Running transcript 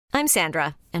I'm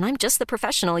Sandra, and I'm just the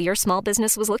professional your small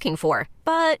business was looking for.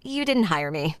 But you didn't hire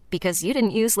me because you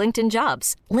didn't use LinkedIn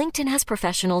Jobs. LinkedIn has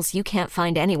professionals you can't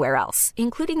find anywhere else,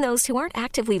 including those who aren't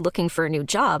actively looking for a new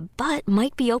job, but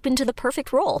might be open to the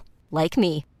perfect role, like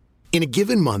me. In a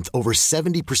given month, over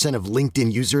 70% of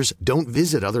LinkedIn users don't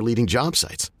visit other leading job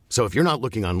sites. So if you're not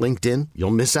looking on LinkedIn,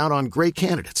 you'll miss out on great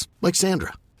candidates like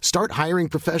Sandra. Start hiring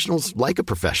professionals like a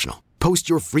professional. Post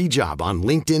your free job on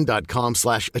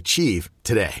linkedin.com/achieve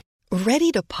today.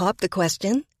 Ready to pop the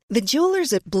question? The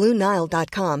jewelers at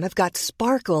BlueNile.com have got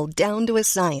sparkle down to a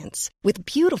science with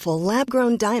beautiful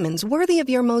lab-grown diamonds worthy of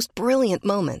your most brilliant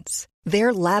moments.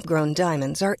 Their lab-grown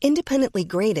diamonds are independently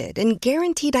graded and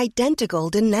guaranteed identical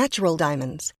to natural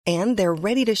diamonds, and they're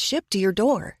ready to ship to your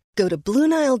door. Go to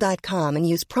BlueNile.com and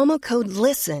use promo code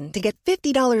LISTEN to get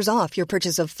 $50 off your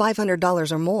purchase of $500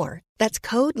 or more. That's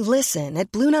code LISTEN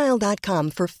at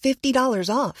BlueNile.com for $50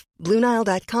 off.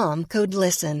 BlueNile.com, code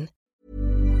LISTEN.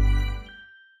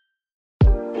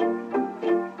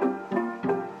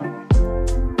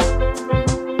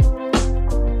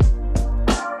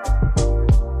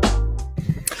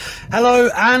 Hello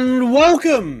and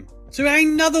welcome to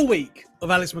another week of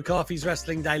Alex McCarthy's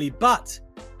Wrestling Daily. But,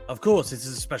 of course, this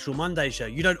is a special Monday show.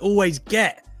 You don't always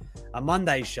get a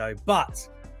Monday show, but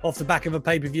off the back of a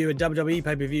pay-per-view, a WWE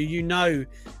pay-per-view, you know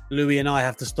Louis and I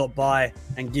have to stop by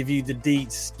and give you the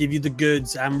deets, give you the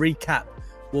goods, and recap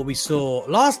what we saw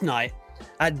last night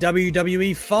at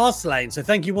WWE Fastlane. So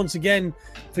thank you once again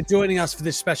for joining us for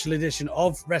this special edition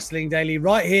of Wrestling Daily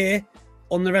right here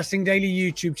on the Wrestling Daily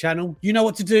YouTube channel. You know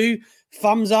what to do.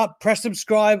 Thumbs up, press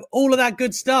subscribe, all of that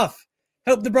good stuff.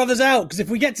 Help the brothers out, because if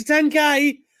we get to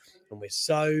 10K, and we're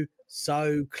so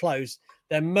close,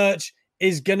 then merch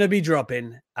is going to be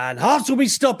dropping and hearts will be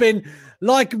stopping,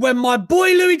 like when my boy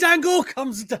Louis Dangle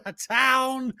comes to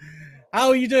town. How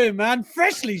are you doing, man?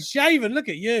 Freshly shaven. Look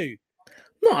at you.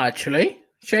 Not actually.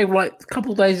 Shaved like a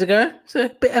couple of days ago. So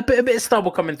a bit of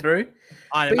stubble coming through.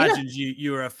 I imagined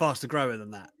you were a faster grower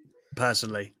than that.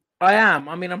 Personally, I am.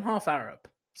 I mean, I'm half Arab,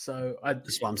 so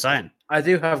that's what I'm saying. I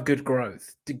do have good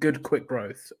growth, good quick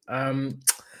growth.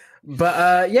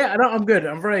 But yeah, no, I'm good.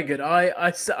 I'm very good.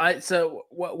 So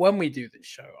when we do this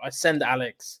show, I send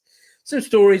Alex some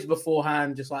stories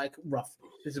beforehand, just like roughly,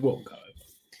 this is what we'll go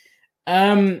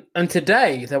over. And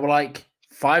today there were like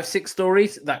 5-6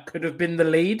 stories that could have been the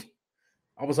lead.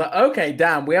 I was like, okay,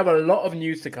 damn, we have a lot of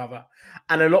news to cover.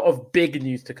 And a lot of big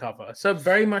news to cover. So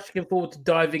very much looking forward to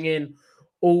diving in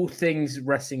all things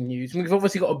wrestling news. We've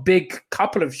obviously got a big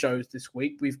couple of shows this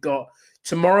week. We've got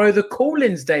tomorrow the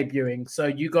call-ins debuting. So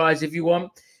you guys, if you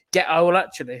want,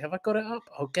 actually, have I got it up?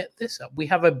 I'll get this up. We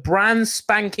have a brand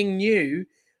spanking new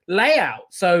layout.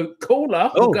 So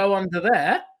caller will go under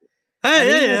there. Hey,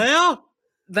 they are.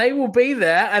 They will be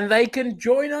there and they can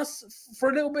join us for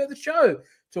a little bit of the show.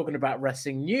 Talking about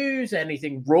wrestling news,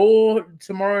 anything Raw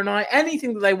tomorrow night,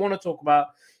 anything that they want to talk about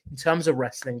in terms of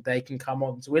wrestling, they can come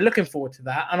on. So we're looking forward to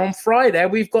that. And on Friday,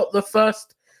 we've got the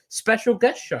first special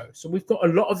guest show. So we've got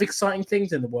a lot of exciting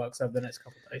things in the works over the next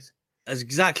couple of days. That's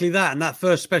exactly that. And that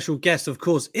first special guest, of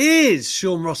course, is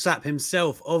Sean Ross Sapp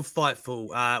himself of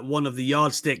Fightful, one of the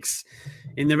yardsticks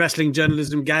in the wrestling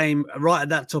journalism game, right at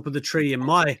that top of the tree, in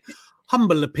my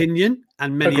humble opinion,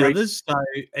 and many others. So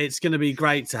it's going to be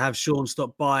great to have Sean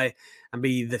stop by and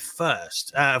be the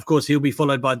first. Of course, he'll be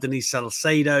followed by Denise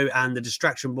Salcedo, and the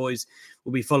Distraction Boys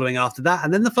will be following after that.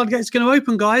 And then the floodgate's going to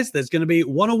open, guys. There's going to be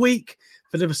one a week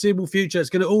for the foreseeable future. It's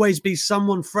going to always be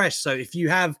someone fresh. So if you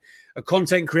have a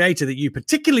content creator that you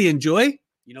particularly enjoy,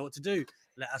 you know what to do.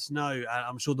 Let us know.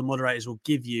 I'm sure the moderators will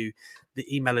give you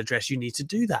the email address you need to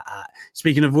do that at.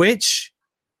 Speaking of which,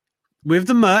 with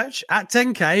the merch at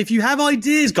 10K, if you have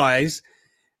ideas, guys,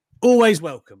 always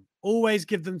welcome. Always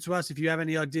give them to us if you have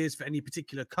any ideas for any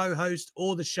particular co-host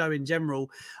or the show in general.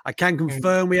 I can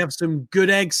confirm we have some good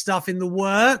egg stuff in the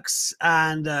works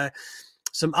and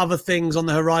some other things on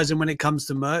the horizon when it comes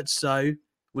to merch. So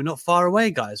we're not far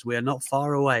away, guys. We are not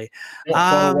far away. Not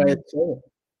far away at all.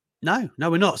 No,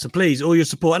 we're not. So please, all your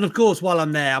support. And of course, while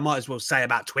I'm there, I might as well say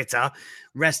about Twitter.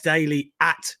 Rest Daily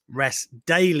at Rest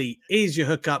Daily is your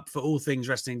hookup for all things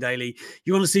Wrestling Daily.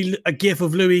 You want to see a gif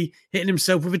of Louis hitting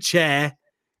himself with a chair?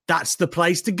 That's the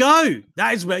place to go.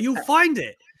 That is where you'll find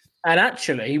it. And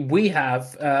actually, we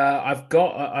have, I've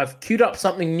queued up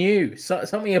something new,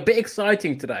 something a bit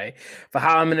exciting today for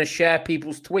how I'm going to share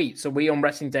people's tweets. So we on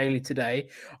Wrestling Daily today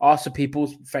asked for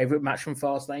people's favorite match from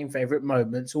Fastlane, favorite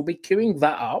moments. We'll be queuing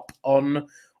that up on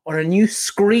a new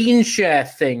screen share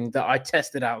thing that I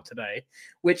tested out today,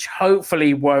 which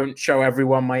hopefully won't show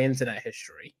everyone my internet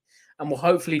history. and will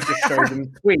hopefully just show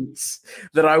them tweets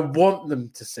that I want them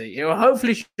to see. It will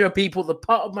hopefully show people the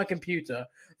part of my computer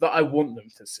that I want them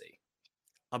to see.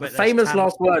 I bet Famous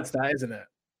last words, that isn't it?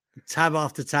 Tab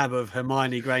after tab of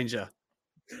Hermione Granger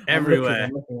everywhere.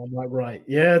 I'm like, right,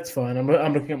 yeah, it's fine. I'm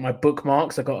looking at my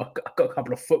bookmarks. I've got a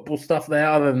couple of football stuff there.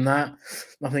 Other than that,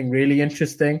 nothing really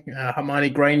interesting.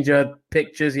 Hermione Granger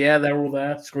pictures, yeah, they're all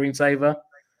there. Screensaver.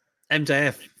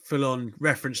 MJF full on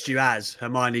referenced you as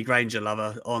Hermione Granger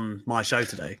lover on my show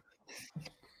today.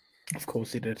 Of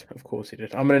course he did.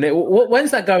 I'm gonna.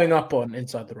 When's that going up on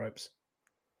Inside the Ropes?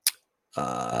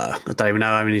 I don't even know.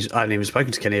 I haven't even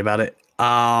spoken to Kenny about it.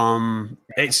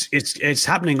 It's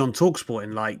happening on TalkSport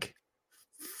in like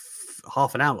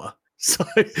half an hour. So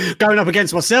going up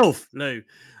against myself, Lou.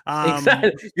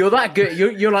 Exactly. You're that good.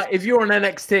 You're like, if you're on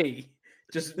NXT,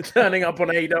 just turning up on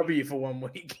AEW for 1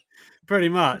 week. Pretty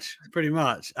much.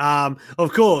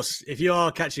 Of course, if you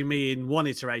are catching me in one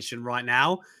iteration right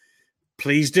now,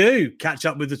 please do catch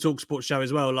up with the TalkSport show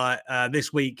as well. Like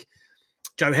this week,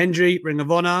 Joe Hendry, Ring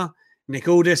of Honor, Nick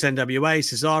Aldis, NWA,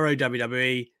 Cesaro,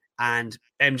 WWE, and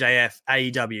MJF,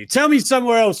 AEW. Tell me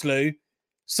somewhere else, Lou,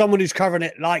 someone who's covering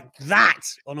it like that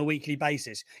on a weekly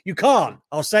basis. You can't.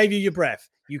 I'll save you your breath.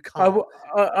 You can't.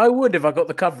 I would if I got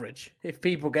the coverage, if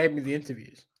people gave me the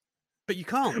interviews. But you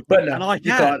can't. But no, and I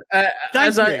you can't.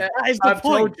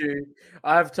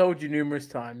 I've told you numerous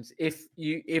times, if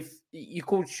you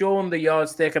called Sean the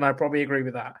yardstick, and I probably agree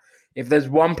with that. If there's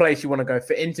one place you want to go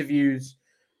for interviews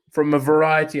from a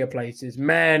variety of places,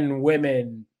 men,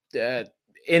 women,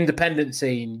 independent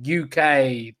scene,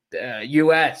 UK,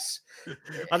 US.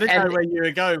 I didn't know where you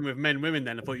were going with men, women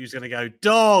then. I thought you was going to go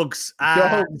dogs,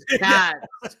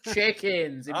 cats,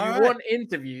 chickens. If you want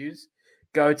interviews,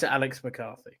 go to Alex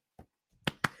McCarthy.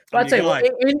 But I'd say,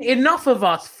 enough of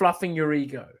us fluffing your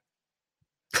ego.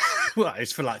 Well,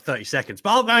 it's for like 30 seconds.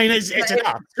 But I mean, it's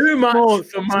enough. Too much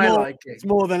for my liking. It's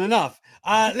more than enough.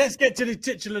 Let's get to the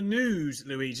titular news,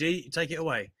 Luigi. Take it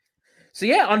away. So,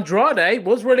 yeah, Andrade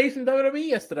was released from WWE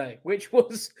yesterday, which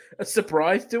was a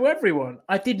surprise to everyone.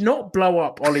 I did not blow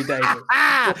up Ollie Davis.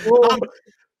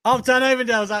 Uptown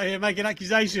Avondale's out here making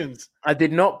accusations. I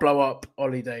did not blow up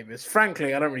Ollie Davis.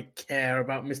 Frankly, I don't really care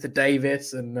about Mr.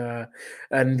 Davis and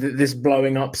this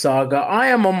blowing up saga. I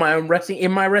am on my own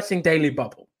wrestling daily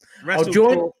bubble.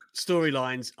 Wrestle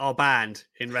storylines are banned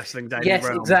in Wrestling Daily. Yes,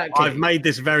 realm. exactly. I've made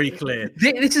this very clear.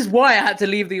 This is why I had to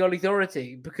leave the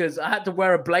Authority, because I had to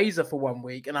wear a blazer for 1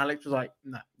 week, and Alex was like,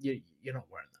 "No, you're not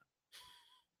wearing that.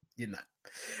 You're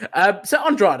not." So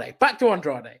Andrade, back to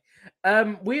Andrade.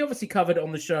 We obviously covered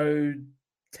on the show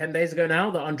 10 days ago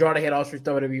now that Andrade had asked for his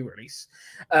WWE release.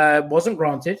 Wasn't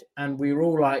granted, and we were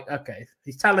all like, okay,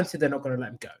 he's talented, they're not going to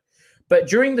let him go. But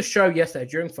during the show yesterday,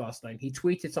 during Fastlane, he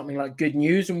tweeted something like good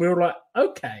news, and we were like,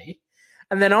 okay.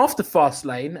 And then after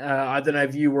Fastlane, I don't know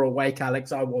if you were awake,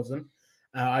 Alex, I wasn't.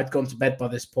 I'd gone to bed by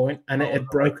this point, and it had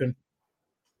broken.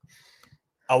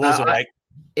 I was awake.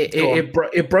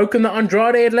 It broken that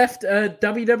Andrade had left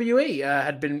WWE,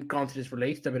 had been granted his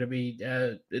release.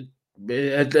 WWE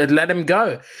had let him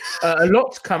go. A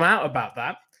lot's come out about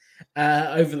that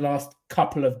over the last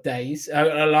couple of days,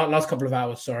 last couple of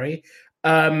hours, sorry.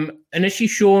 Initially,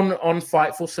 Sean on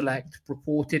Fightful Select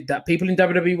reported that people in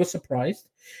WWE were surprised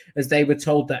as they were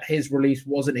told that his release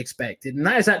wasn't expected. And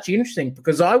that is actually interesting,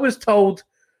 because I was told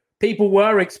people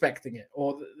were expecting it,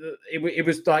 or it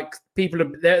was like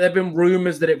there have been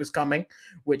rumors that it was coming,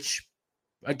 which,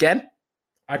 again,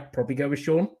 I'd probably go with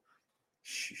Sean.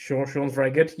 Sean's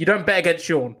very good. You don't bet against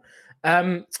Sean.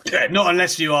 Not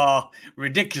unless you are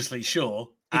ridiculously sure.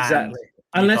 Exactly.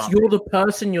 Unless you're the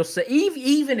person you're saying.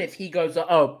 Even if he goes,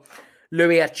 oh,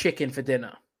 Louis had chicken for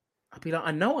dinner, I'd be like,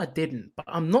 I know I didn't, but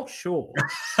I'm not sure.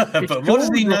 But what does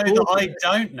he know that I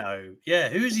don't know? Yeah,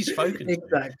 who has he spoken to?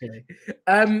 Exactly.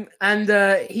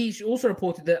 And he's also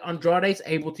reported that Andrade is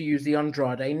able to use the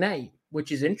Andrade name,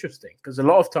 which is interesting, because a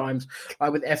lot of times,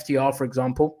 like with FTR, for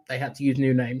example, they had to use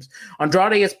new names.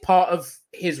 Andrade is part of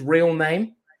his real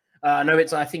name.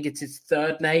 I think it's his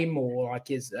third name, or like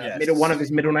his one of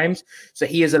his middle names. So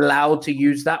he is allowed to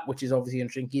use that, which is obviously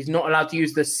interesting. He's not allowed to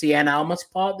use the Cien Almas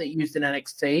part that he used in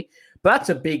NXT, but that's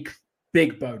a big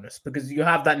bonus, because you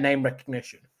have that name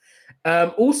recognition.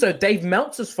 Also, Dave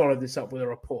Meltzer's followed this up with a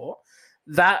report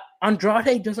that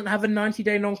Andrade doesn't have a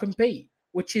 90-day non-compete,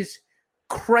 which is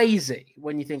crazy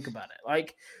when you think about it.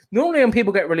 Like, normally when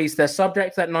people get released, they're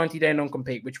subject to that 90-day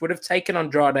non-compete, which would have taken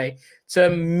Andrade to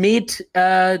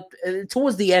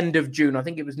towards the end of June. I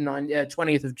think it was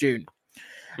 20th of June.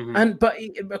 Mm-hmm. But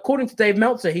according to Dave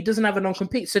Meltzer, he doesn't have a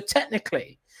non-compete. So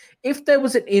technically, if there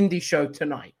was an indie show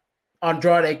tonight,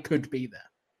 Andrade could be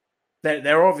there.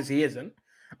 There obviously isn't.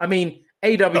 I mean,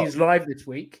 AEW is live this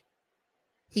week.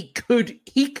 He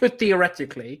could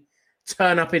theoretically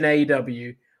turn up in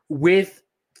AEW with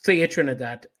Thea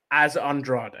Trinidad as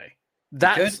Andrade.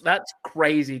 That's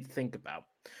crazy to think about.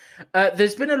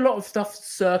 There's been a lot of stuff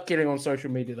circulating on social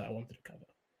media that I wanted to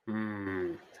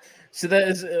cover. So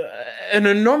there's an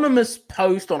anonymous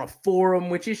post on a forum,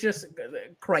 which is just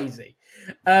crazy.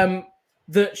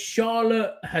 That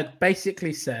Charlotte had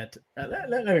basically said,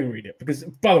 let me read it, because,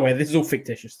 by the way, this is all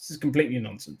fictitious. This is completely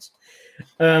nonsense.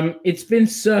 It's been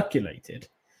circulated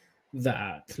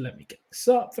that, let me get this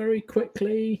up very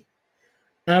quickly.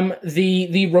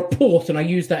 The report, and I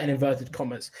use that in inverted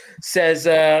commas, says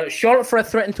Charlotte Flair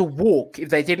threatened to walk if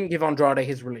they didn't give Andrade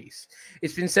his release.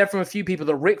 It's been said from a few people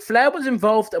that Ric Flair was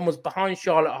involved and was behind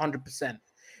Charlotte 100%.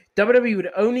 WWE would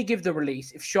only give the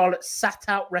release if Charlotte sat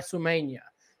out WrestleMania,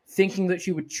 thinking that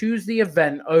she would choose the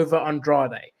event over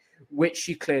Andrade, which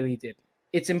she clearly didn't.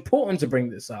 It's important to bring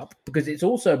this up because it's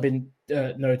also been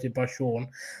noted by Sean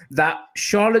that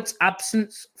Charlotte's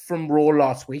absence from Raw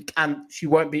last week, and she's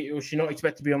not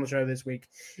expected to be on the show this week,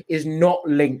 is not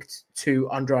linked to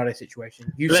Andrade's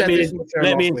situation. Let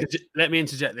me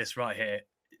interject this right here.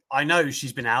 I know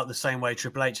she's been out the same way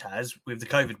Triple H has with the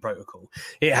COVID protocol.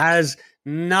 It has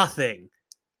nothing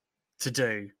to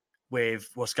do with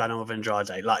what's going on with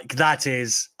Andrade. Like, that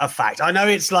is a fact. I know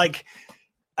it's like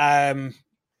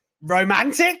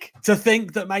romantic to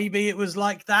think that maybe it was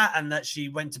like that and that she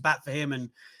went to bat for him and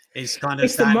is kind of.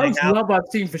 It's the most love I've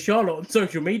seen for Charlotte on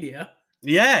social media.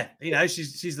 Yeah,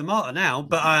 she's the martyr now.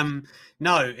 But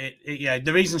no,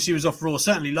 the reason she was off Raw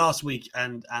certainly last week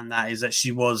and that is that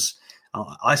she was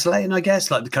isolating, I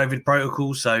guess, like the COVID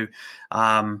protocol. So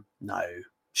no,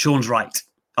 Sean's right.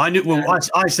 I knew. Well,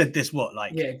 I said this 10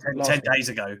 days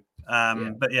ago.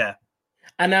 But yeah.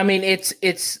 And I mean,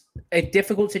 it's a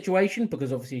difficult situation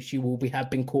because obviously she will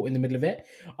have been caught in the middle of it.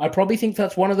 I probably think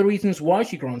that's one of the reasons why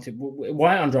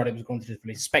Andrade was granted his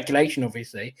release. Speculation,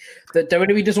 obviously, that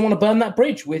WWE doesn't want to burn that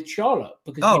bridge with Charlotte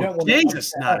because you don't want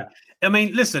Jesus, no. I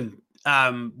mean, listen,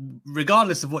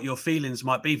 regardless of what your feelings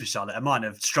might be for Charlotte, and mine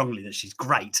are strongly that she's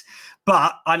great,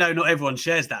 but I know not everyone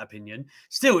shares that opinion.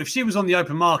 Still, if she was on the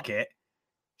open market,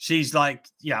 she's like,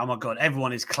 oh my God,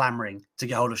 everyone is clamoring to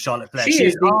get hold of Charlotte Flair.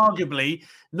 She's arguably,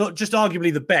 not just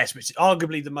arguably the best, but she's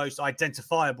arguably the most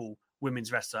identifiable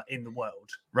women's wrestler in the world,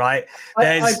 right?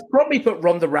 I'd probably put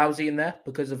Ronda Rousey in there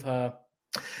because of her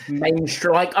main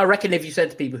strike. I reckon if you said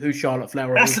to people who's Charlotte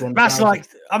Flair, that's like,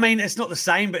 I mean, it's not the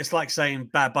same, but it's like saying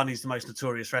Bad Bunny's the most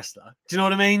notorious wrestler. Do you know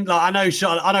what I mean? Like, I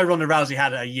know Ronda Rousey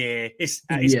had a year. It's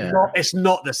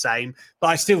not the same, but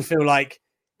I still feel like,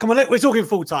 come on, we're talking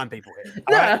full-time people here.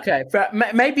 Okay.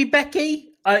 Maybe Becky.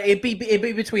 It'd be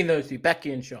between those two,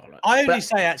 Becky and Charlotte. I only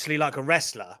say actually like a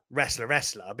wrestler,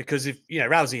 because if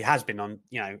Rousey has been on,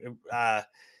 I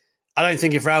don't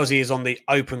think if Rousey is on the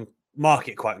open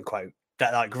market, quote unquote,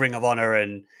 that like Ring of Honor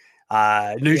and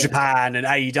New Japan and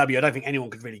AEW, I don't think anyone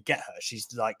could really get her.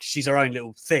 She's her own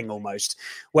little thing almost.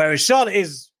 Whereas Charlotte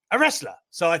is a wrestler,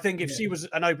 so I think if she was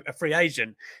a free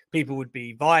agent, people would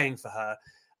be vying for her.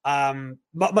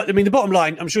 But I mean, the bottom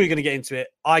line, I'm sure you're going to get into it.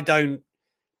 I don't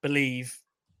believe.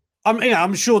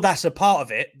 I'm sure that's a part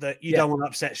of it that you don't want to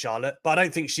upset Charlotte, but I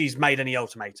don't think she's made any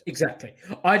ultimatum. Exactly.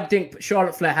 I think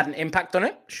Charlotte Flair had an impact on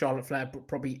it. Charlotte Flair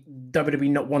probably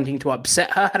WWE not wanting to upset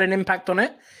her had an impact on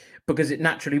it because it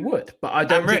naturally would. But I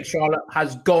don't think Charlotte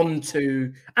has gone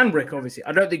to, and Rick obviously,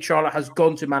 I don't think Charlotte has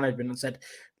gone to management and said,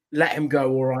 "Let him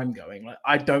go," or "I'm going." Like,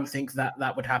 I don't think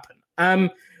that would happen.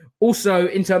 Also,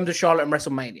 in terms of Charlotte and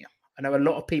WrestleMania, I know a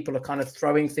lot of people are kind of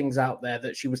throwing things out there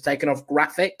that she was taken off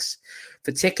graphics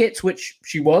for tickets, which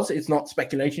she was. It's not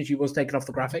speculation. She was taken off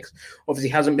the graphics. Obviously,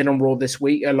 hasn't been on Raw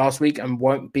last week, and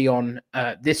won't be on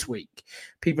this week.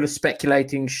 People are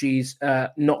speculating she's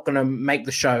not going to make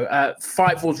the show.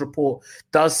 Fightful's report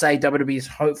does say WWE is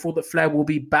hopeful that Flair will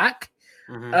be back.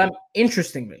 Mm-hmm.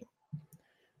 Interestingly,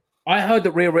 I heard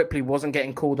that Rhea Ripley wasn't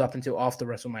getting called up until after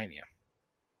WrestleMania.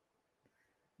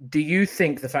 Do you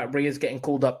think the fact Rhea's getting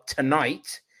called up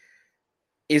tonight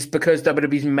is because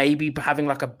WWE's maybe having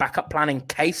like a backup plan in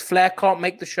case Flair can't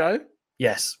make the show?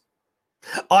 Yes.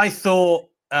 I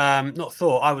thought, That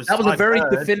was a very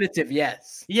definitive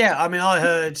yes. Yeah, I mean, I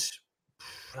heard,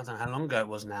 I don't know how long ago it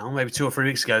was now, maybe 2 or 3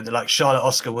 weeks ago, that like Charlotte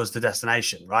Asuka was the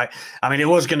destination, right? I mean, it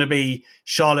was going to be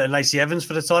Charlotte and Lacey Evans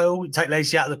for the title. Take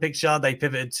Lacey out of the picture. They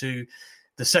pivoted to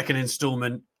the second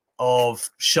installment of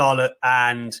Charlotte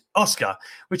and Asuka,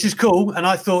 which is cool. And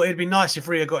I thought it'd be nice if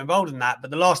Rhea got involved in that.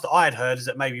 But the last that I had heard is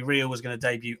that maybe Rhea was going to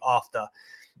debut after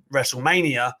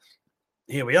WrestleMania.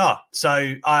 Here we are.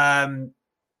 So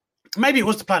maybe it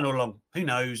was the plan all along. Who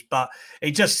knows? But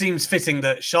it just seems fitting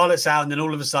that Charlotte's out, and then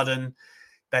all of a sudden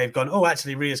they've gone, oh,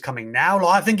 actually, Rhea's coming now.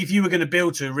 Like, I think if you were going to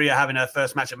build to Rhea having her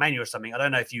first match at Mania or something, I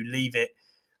don't know if you leave it.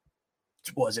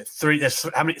 What is it? 3? There's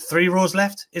how many? 3 Raws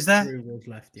left? Is there? 3 Raws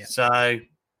left. Yeah. So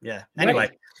yeah.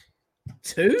 Anyway,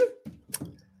 2.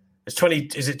 It's 20.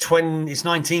 Is it 20? It's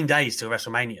 19 days till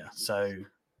WrestleMania. So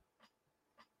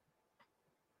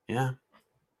yeah.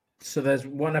 So there's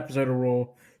 1 episode of Raw,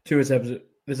 2 episodes.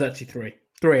 There's actually 3.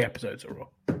 3 episodes of Raw.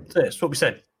 So that's what we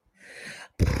said.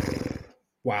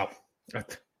 Wow.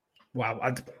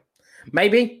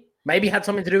 Maybe had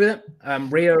something to do with it.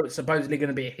 Rhea is supposedly going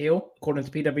to be a heel, according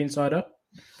to PW Insider,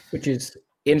 which is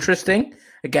interesting.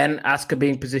 Again, Asuka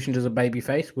being positioned as a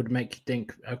babyface would make you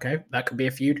think, okay, that could be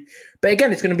a feud. But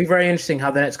again, it's going to be very interesting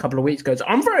how the next couple of weeks goes.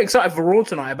 I'm very excited for Raw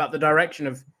tonight about the direction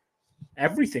of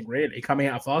everything, really, coming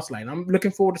out of Fastlane. I'm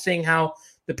looking forward to seeing how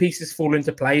the pieces fall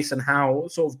into place and how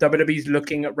sort of WWE's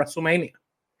looking at WrestleMania.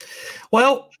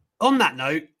 Well, on that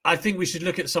note, I think we should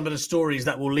look at some of the stories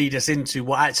that will lead us into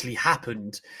what actually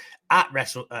happened at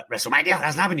WrestleMania. It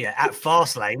hasn't happened yet, at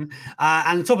Fastlane.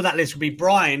 And on top of that list will be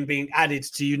Bryan being added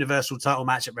to Universal title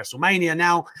match at WrestleMania.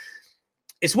 Now,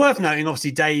 it's worth noting,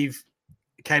 obviously, Dave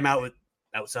came out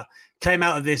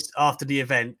of this after the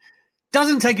event.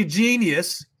 Doesn't take a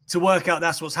genius to work out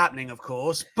that's what's happening, of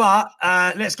course. But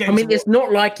let's get into it's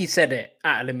not like he said it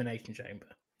at Elimination Chamber.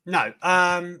 No.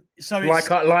 So like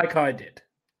I did.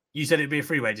 You said it'd be a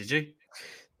freeway, did you?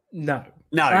 No.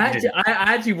 I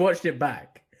actually watched it back.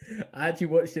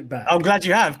 I'm glad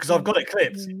you have, because I've got it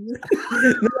clipped.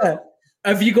 Yeah.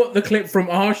 Have you got the clip from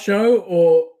our show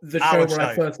or the show where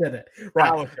I first said it?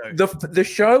 Right. Our show. The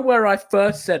show where I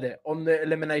first said it on the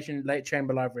Elimination Late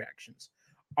Chamber Live reactions,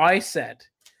 I said,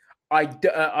 I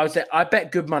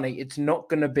bet good money it's not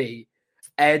going to be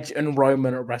Edge and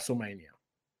Roman at WrestleMania.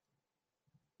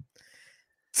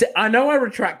 So I know I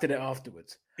retracted it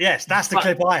afterwards. Yes, that's the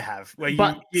clip I have, where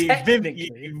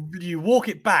you walk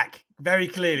it back very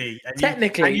clearly.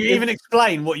 And you even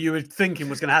explain what you were thinking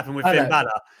was going to happen with Finn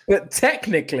Balor. But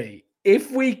technically,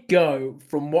 if we go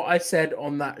from what I said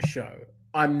on that show,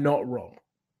 I'm not wrong.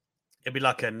 It'd be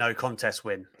like a no contest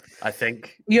win, I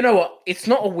think. You know what? It's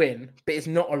not a win, but it's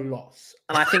not a loss.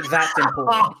 And I think that's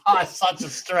important. It's such a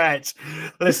stretch.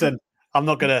 Listen. I'm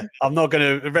not gonna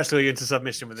wrestle you into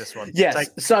submission with this one. Yes.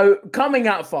 So coming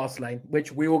out of Fastlane,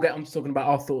 which we will get on to talking about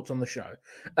our thoughts on the show,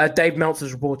 Dave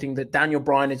Meltzer's reporting that Daniel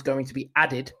Bryan is going to be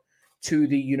added to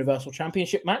the Universal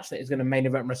Championship match that is going to main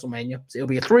event WrestleMania. So it'll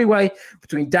be a 3-way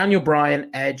between Daniel Bryan,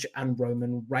 Edge, and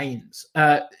Roman Reigns.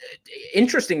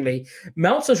 Interestingly,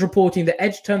 Meltzer's reporting that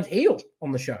Edge turned heel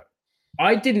on the show.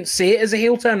 I didn't see it as a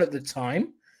heel turn at the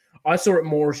time. I saw it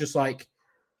more as just like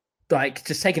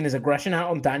just taking his aggression out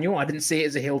on Daniel. I didn't see it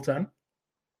as a heel turn.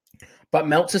 But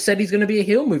Meltzer said he's going to be a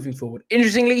heel moving forward.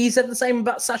 Interestingly, he said the same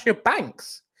about Sasha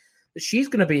Banks, that she's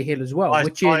going to be a heel as well.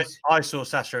 I saw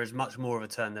Sasha as much more of a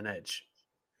turn than Edge.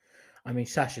 I mean,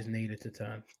 Sasha's needed to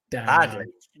turn. Badly.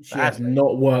 She has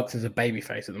not worked as a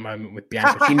babyface at the moment with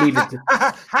Bianca. She needed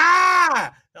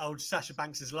to. Old Sasha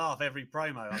Banks' laugh every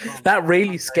promo. That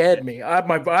really scared me. I had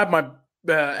my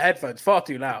headphones far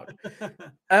too loud.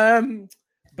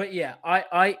 But yeah,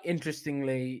 I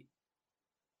interestingly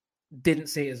didn't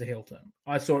see it as a heel turn.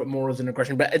 I saw it more as an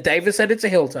aggression. But David said it's a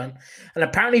heel turn. And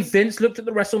apparently Vince looked at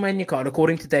the WrestleMania card,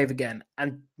 according to Dave again,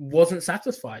 and wasn't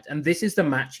satisfied. And this is the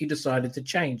match he decided to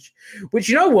change. Which,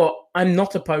 you know what? I'm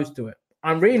not opposed to it.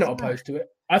 I'm really not opposed to it.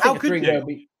 I think the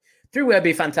three-way would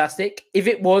be fantastic. If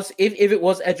it was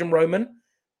Edge and Roman,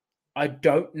 I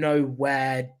don't know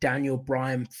where Daniel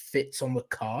Bryan fits on the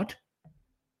card.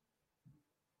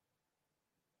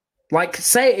 Like,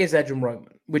 say it is Edge and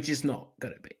Roman, which is not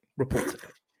going to be reportedly.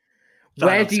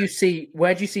 Where do you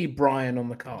see Bryan on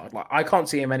the card? Like, I can't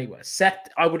see him anywhere. Seth,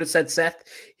 I would have said Seth.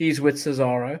 He's with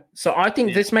Cesaro, so I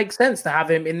think this makes sense to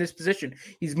have him in this position.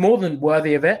 He's more than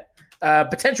worthy of it.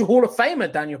 Potential Hall of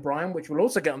Famer Daniel Bryan, which we'll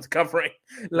also get onto covering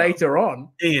later on.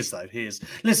 He is, though. He is.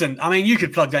 Listen, I mean, you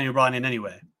could plug Daniel Bryan in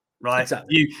anywhere, right?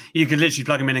 Exactly. You could literally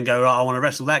plug him in and go, right, I want to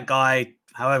wrestle that guy.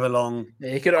 However long.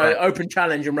 Yeah, you could open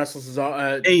challenge and wrestle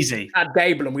Cesaro. Easy. At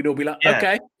Gable, and we'd all be like,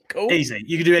 okay, cool. Easy.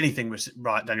 You could do anything with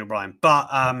Daniel Bryan. But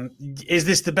is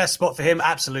this the best spot for him?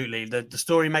 Absolutely. The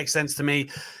story makes sense to me.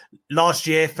 Last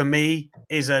year, for me,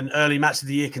 is an early match of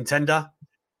the year contender.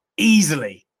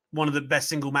 Easily one of the best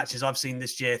single matches I've seen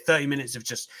this year. 30 minutes of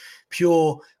just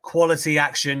pure quality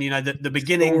action. You know, the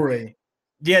beginning. Story.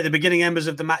 Yeah, the beginning embers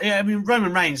of the match. Yeah, I mean,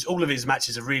 Roman Reigns, all of his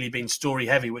matches have really been story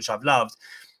heavy, which I've loved.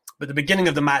 But the beginning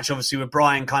of the match, obviously, with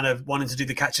Bryan kind of wanting to do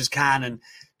the catch as can and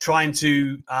trying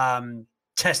to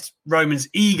test Roman's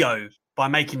ego by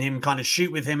making him kind of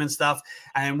shoot with him and stuff.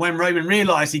 And when Roman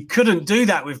realized he couldn't do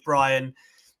that with Bryan,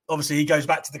 obviously he goes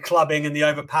back to the clubbing and the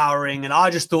overpowering. And I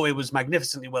just thought it was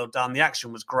magnificently well done. The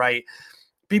action was great.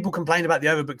 People complained about the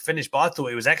overbooked finish, but I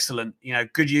thought it was excellent. You know,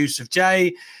 good use of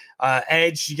Jay.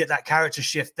 Edge, you get that character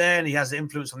shift there, and he has the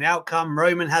influence on the outcome.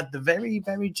 Roman had the very,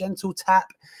 very gentle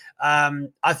tap.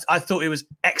 I thought it was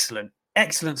excellent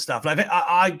stuff. Like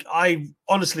I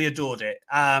honestly adored it.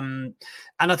 And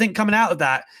I think coming out of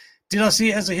that, did I see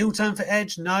it as a heel turn for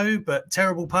Edge? No, but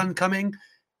terrible pun coming.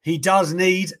 He does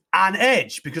need an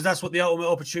edge because that's what the ultimate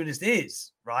opportunist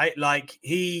is, right? Like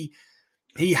he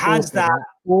has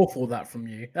awful that from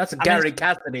you. That's Gary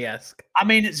Cassidy-esque. I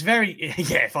mean, it's very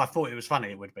if I thought it was funny,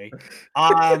 it would be.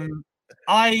 I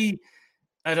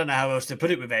don't know how else to put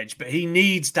it with Edge, but he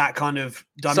needs that kind of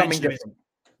dimension.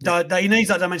 He needs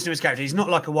that dimension of his character. He's not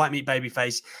like a white meat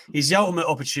babyface. He's the ultimate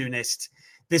opportunist.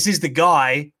 This is the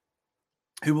guy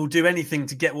who will do anything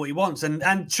to get what he wants,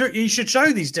 and he should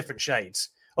show these different shades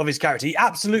of his character. He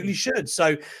absolutely should.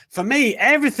 So for me,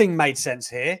 everything made sense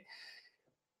here.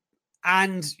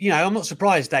 And, you know, I'm not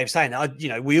surprised Dave saying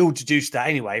that. We all deduced that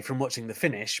anyway from watching the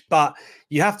finish. But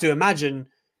you have to imagine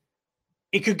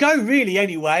it could go really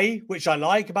any way, which I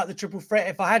like about the triple threat.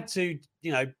 If I had to,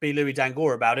 be Louis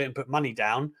Dangor about it and put money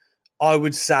down, I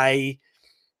would say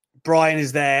Bryan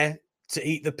is there to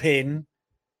eat the pin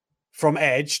from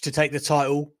Edge to take the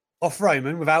title off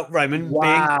Roman without Roman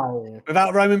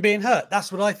being hurt.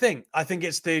 That's what I think. I think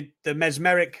it's the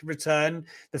mesmeric return,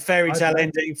 the fairy tale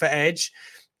ending for Edge.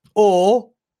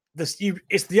 Or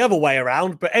it's the other way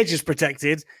around, but Edge is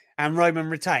protected and Roman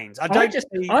retains. I just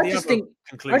think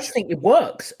it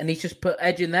works, and he's just put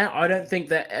Edge in there. I don't think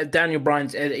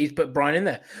that he's put Bryan in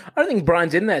there. I don't think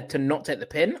Bryan's in there to not take the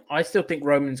pin. I still think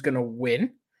Roman's going to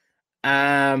win.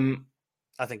 I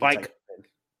think I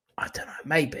don't know,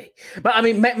 maybe, but I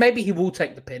mean, maybe he will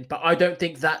take the pin, but I don't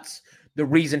think that's the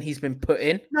reason he's been put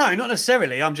in. No, not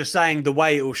necessarily. I'm just saying the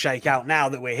way it will shake out now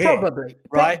that we're here. Probably.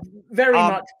 Right? Very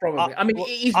much probably. I mean,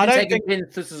 he's been taking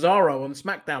pins to Cesaro on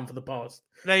SmackDown for the past.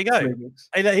 There you go.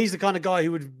 He's the kind of guy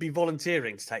who would be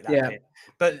volunteering to take that pin.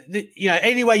 But,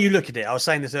 any way you look at it, I was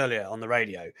saying this earlier on the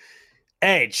radio,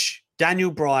 Edge,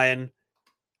 Daniel Bryan,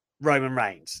 Roman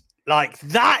Reigns. Like,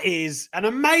 that is an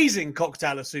amazing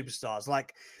cocktail of superstars.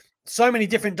 Like, so many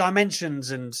different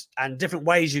dimensions and different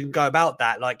ways you can go about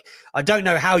that. Like, I don't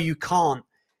know how you can't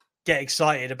get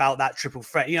excited about that triple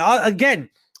threat. Again,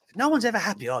 no one's ever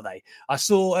happy, are they? I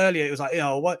saw earlier, it was like,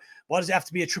 why does it have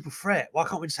to be a triple threat? Why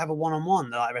can't we just have a one-on-one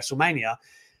like WrestleMania?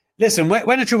 Listen,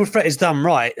 when a triple threat is done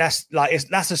right, that's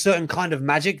a certain kind of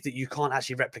magic that you can't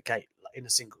actually replicate in the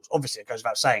singles. Obviously, it goes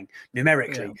without saying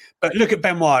numerically. Yeah. But look at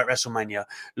Benoit at WrestleMania.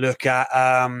 Look at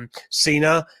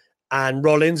Cena and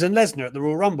Rollins and Lesnar at the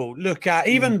Royal Rumble. Look at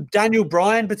even Daniel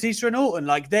Bryan, Batista, and Orton.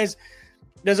 Like there's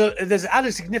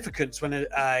added significance when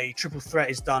a triple threat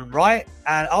is done right.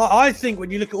 And I think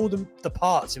when you look at all the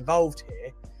parts involved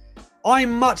here, I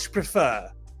much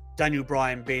prefer Daniel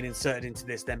Bryan being inserted into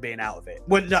this than being out of it.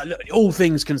 Well, look, all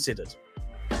things considered.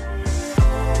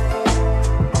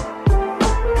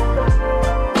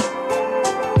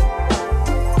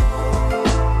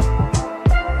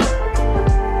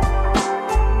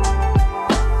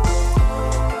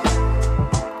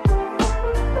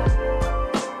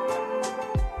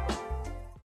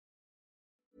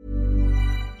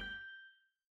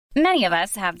 Many of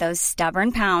us have those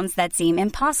stubborn pounds that seem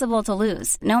impossible to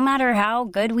lose, no matter how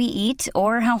good we eat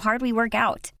or how hard we work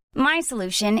out. My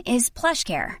solution is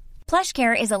PlushCare.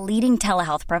 PlushCare is a leading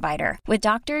telehealth provider with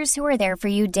doctors who are there for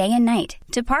you day and night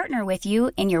to partner with you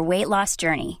in your weight loss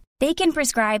journey. They can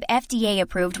prescribe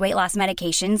FDA-approved weight loss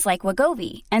medications like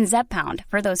Wegovy and Zepbound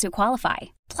for those who qualify.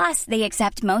 Plus, they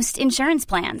accept most insurance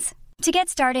plans. To get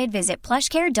started, visit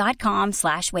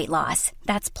plushcare.com/weightloss.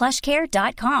 That's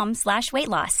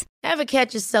plushcare.com/weightloss. Ever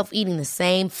catch yourself eating the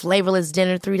same flavorless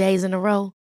dinner 3 days in a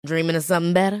row? Dreaming of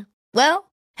something better?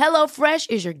 Well,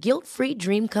 HelloFresh is your guilt-free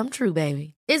dream come true,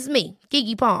 baby. It's me,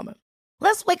 Keke Palmer.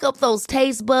 Let's wake up those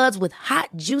taste buds with hot,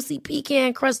 juicy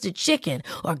pecan-crusted chicken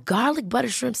or garlic butter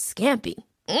shrimp scampi.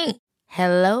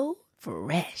 Hello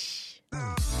Fresh.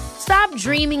 Stop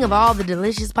dreaming of all the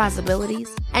delicious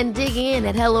possibilities and dig in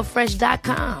at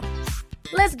HelloFresh.com.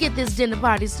 Let's get this dinner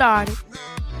party started.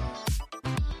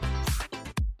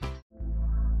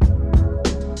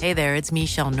 Hey there, it's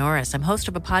Michelle Norris. I'm host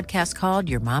of a podcast called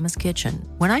Your Mama's Kitchen.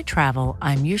 When I travel,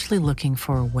 I'm usually looking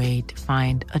for a way to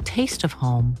find a taste of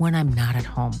home when I'm not at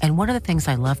home. And one of the things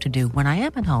I love to do when I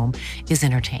am at home is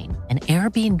entertain. And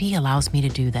Airbnb allows me to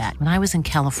do that. When I was in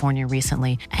California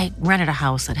recently, I rented a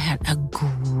house that had a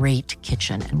great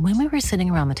kitchen. And when we were sitting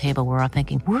around the table, we were all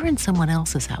thinking, we're in someone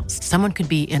else's house. Someone could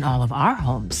be in all of our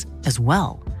homes as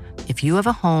well. If you have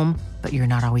a home, but you're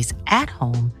not always at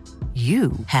home,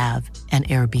 you have an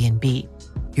Airbnb.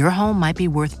 Your home might be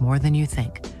worth more than you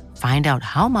think. Find out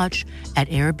how much at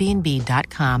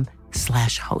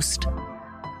airbnb.com/host.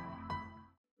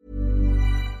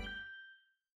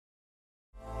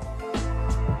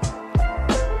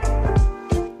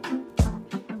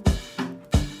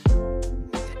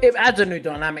 It adds a new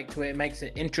dynamic to it. It makes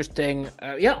it interesting.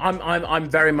 I'm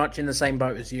very much in the same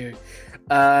boat as you.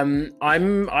 I'm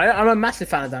a massive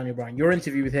fan of Daniel Bryan. Your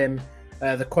interview with him.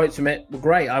 The quotes from it were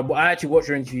great. I actually watched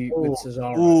your interview with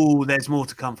Cesaro. Oh, there's more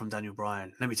to come from Daniel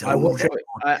Bryan. Let me tell you.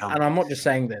 And I'm not just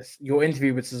saying this. Your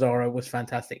interview with Cesaro was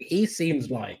fantastic. He seems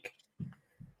like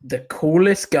the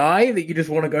coolest guy that you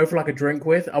just want to go for like a drink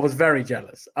with. I was very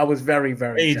jealous. I was very,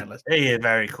 very jealous. He's a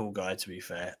very cool guy, to be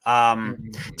fair.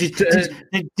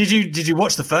 Did you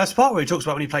watch the first part where he talks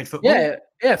about when he played football?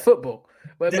 Yeah, football.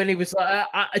 When he was like,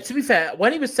 to be fair,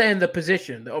 when he was saying the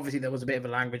position, obviously there was a bit of a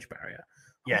language barrier.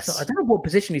 Yes. I don't know what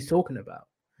position he's talking about.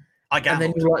 And then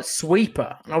he was like,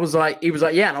 sweeper. And he was like,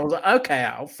 yeah. And I was like, okay,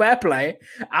 Al, fair play.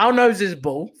 Al knows his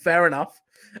ball. Fair enough.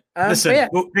 Listen,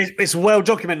 it's well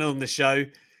documented on the show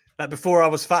that before I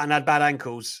was fat and had bad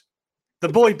ankles, the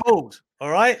boy balled,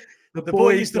 all right? The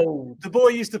boy used to,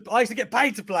 I used to get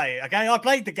paid to play, okay? I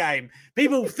played the game.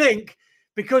 People think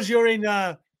because you're in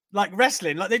like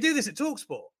wrestling, like they do this at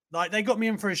TalkSport. Like they got me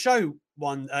in for a show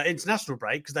one international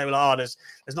break because they were like, there's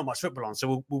not much football on,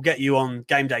 so we'll get you on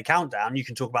Game Day Countdown. You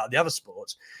can talk about the other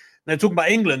sports. And they're talking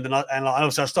about England, and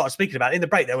also I started speaking about it. In the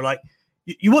break. They were like,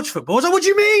 "You watch football?" I was like, "What do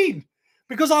you mean?"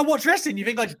 Because I watch wrestling. You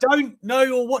think I don't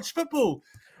know or watch football?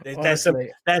 There's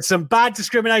some bad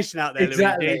discrimination out there.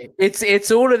 Exactly. Luigi.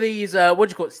 It's all of these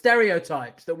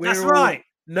stereotypes that we're right.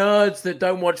 Nerds that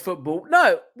don't watch football.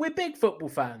 No, we're big football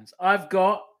fans. I've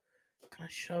got. Can I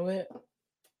show it?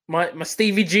 My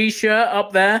Stevie G shirt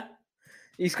up there.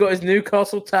 He's got his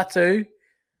Newcastle tattoo.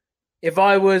 If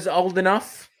I was old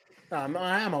enough,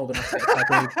 I am old enough.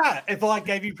 If I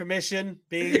gave you permission,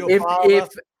 being your father. If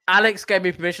Alex gave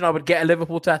me permission, I would get a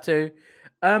Liverpool tattoo.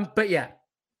 But yeah,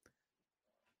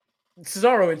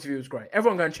 Cesaro interview was great.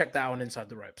 Everyone go and check that out on Inside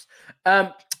the Ropes.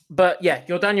 But yeah,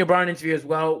 your Daniel Bryan interview as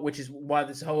well, which is why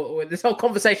this whole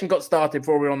conversation got started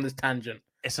before we were on this tangent.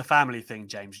 It's a family thing,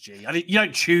 James G. I mean, you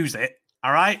don't choose it.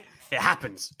 All right, it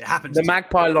happens. It happens. The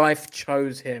Magpie Life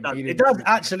chose him. It does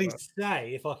actually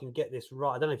say, if I can get this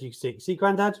right. I don't know if you can see. See,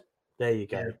 Grandad? There you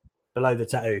go. Yeah. Below the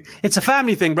tattoo. It's a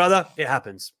family thing, brother. It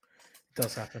happens. It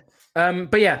does happen.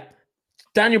 But yeah,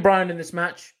 Daniel Bryan in this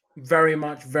match. Very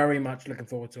much looking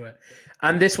forward to it.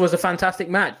 And this was a fantastic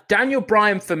match. Daniel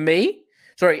Bryan for me,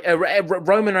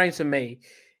 Roman Reigns for me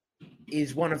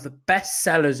is one of the best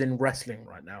sellers in wrestling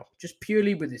right now. Just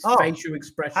purely with his facial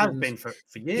expressions. Has been for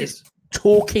years.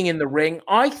 Talking in the ring.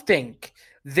 I think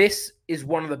this is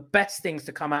one of the best things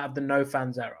to come out of the no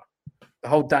fans era. The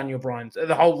whole Daniel Bryan,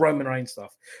 the whole Roman Reigns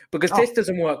stuff, because this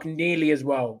doesn't work nearly as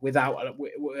well without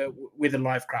with a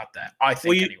live crowd there. I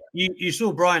think. Well, anyway. you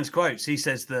saw Bryan's quotes. He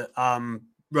says that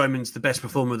Roman's the best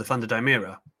performer of the Thunderdome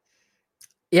era.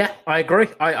 Yeah, I agree.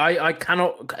 I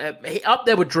cannot up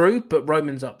there with Drew, but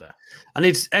Roman's up there. And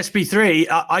it's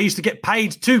SB3. I used to get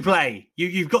paid to play.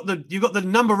 You've got the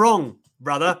number wrong,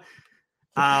 brother.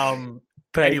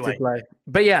 Anyway. To play.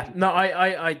 But yeah, no,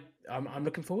 I'm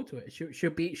looking forward to it.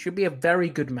 It should be a very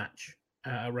good match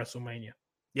at WrestleMania.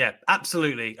 Yeah,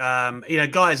 absolutely.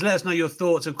 Guys, let us know your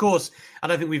thoughts. Of course, I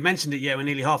don't think we've mentioned it yet. We're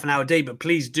nearly half an hour deep, but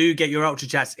please do get your Ultra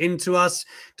Chats into us.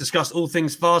 Discuss all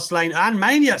things Fastlane and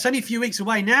Mania. It's only a few weeks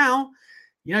away now.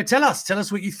 Tell us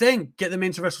what you think. Get them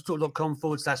into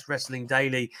WrestleTalk.com/Wrestling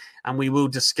Daily, and we will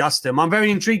discuss them. I'm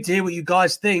very intrigued to hear what you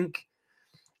guys think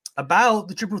about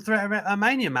the Triple Threat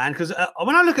Mania, man, because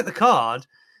when I look at the card,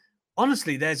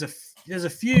 honestly, there's a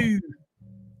few.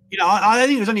 I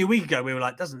think it was only a week ago we were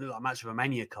like, doesn't look like much of a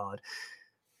Mania card.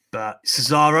 But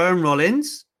Cesaro and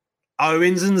Rollins,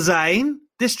 Owens and Zayn,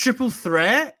 this triple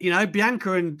threat,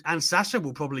 Bianca and Sasha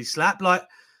will probably slap. Like,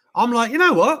 I'm like, you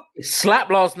know what? It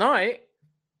slapped last night.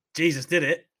 Jesus did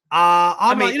it.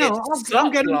 I'm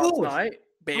getting bored. Night,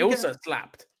 but it also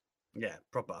slapped. Yeah,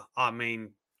 proper. I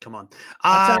mean, come on.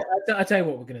 I'll tell you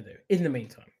what we're going to do. In the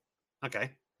meantime.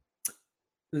 Okay.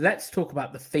 Let's talk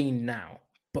about The Fiend now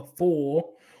before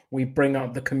we bring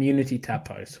up the community tab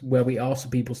post where we ask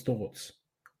people's thoughts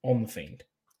on the Fiend.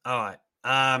 All right.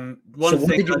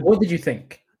 What did you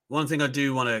think? One thing I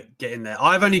do want to get in there.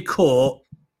 I've only caught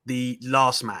the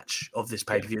last match of this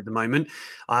pay-per-view at the moment.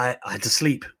 I had to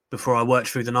sleep before I worked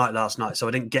through the night last night, so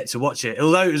I didn't get to watch it,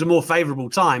 although it was a more favourable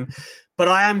time. But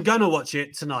I am going to watch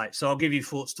it tonight, so I'll give you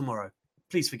thoughts tomorrow.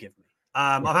 Please forgive me.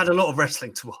 I've had a lot of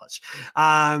wrestling to watch.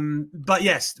 But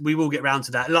yes, we will get round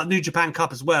to that. Like New Japan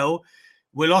Cup as well.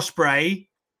 Will Ospreay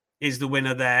is the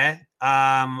winner there.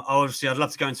 Obviously, I'd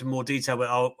love to go into more detail,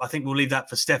 but I think we'll leave that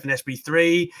for Steph and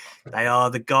SB3. They are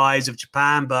the guys of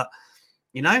Japan, but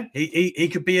you know, he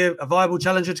could be a viable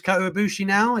challenger to Kota Ibushi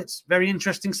now. It's very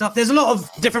interesting stuff. There's a lot of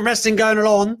different wrestling going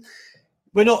on.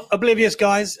 We're not oblivious,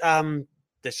 guys.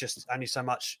 There's just only so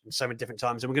much in so many different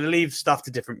times, and we're going to leave stuff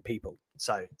to different people.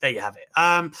 So there you have it.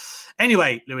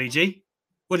 Anyway, Luigi,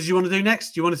 what did you want to do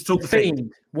next? You wanted to talk the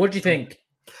Fiend. What do you think?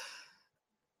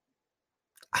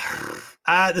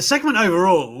 The segment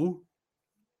overall,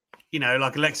 you know,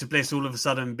 like Alexa Bliss all of a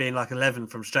sudden being like 11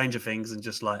 from Stranger Things and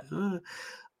just like,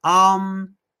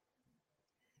 I'm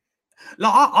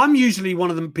usually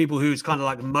one of the people who's kind of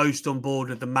like most on board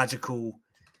with the magical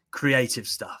creative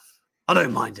stuff. I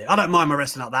don't mind it. I don't mind my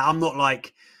wrestling like that. I'm not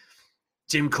like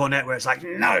Jim Cornette where it's like,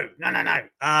 no.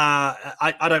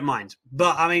 I don't mind.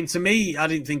 But I mean, to me, I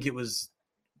didn't think it was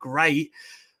great,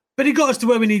 but it got us to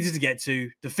where we needed to get to.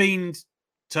 The Fiend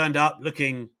turned up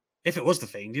looking, if it was the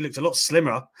Fiend, he looked a lot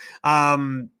slimmer.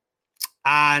 And,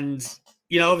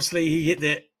 you know, obviously he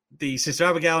hit the Sister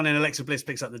Abigail and then Alexa Bliss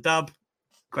picks up the dub.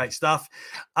 Great stuff.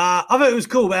 I thought it was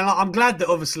cool, man. I'm glad that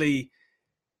obviously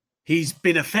he's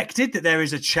been affected, that there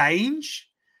is a change.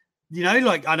 You know,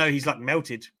 like I know he's like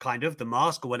melted kind of the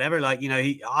mask or whatever. Like, you know,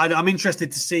 I'm interested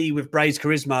to see with Bray's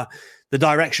charisma, the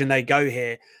direction they go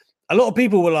here. A lot of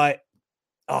people were like,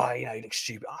 oh, you know, he looks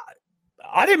stupid.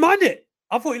 I didn't mind it.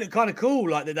 I thought he looked kind of cool,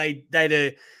 like that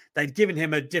they'd given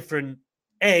him a different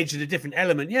edge and a different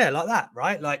element. Yeah, like that,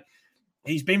 right? Like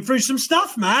he's been through some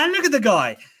stuff, man. Look at the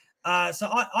guy. So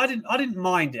I didn't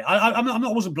mind it. I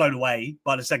wasn't blown away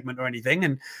by the segment or anything,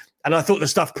 and I thought the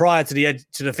stuff prior to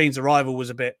the Fiend's arrival was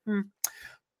a bit,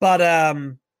 but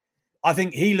I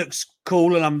think he looks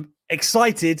cool, and I'm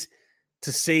excited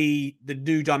to see the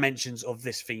new dimensions of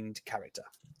this Fiend character.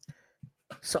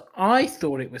 So I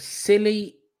thought it was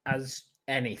silly as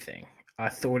anything. I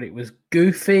thought it was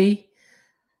goofy,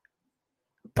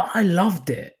 but I loved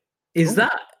it.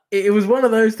 It was one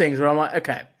of those things where I'm like,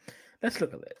 okay, let's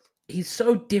look at this. He's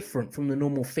so different from the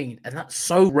normal Fiend, and that's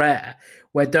so rare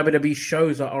where WWE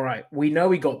shows like, all right, we know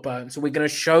he got burnt, so we're going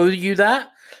to show you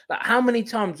that. Like, how many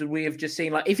times would we have just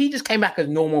seen, like, if he just came back as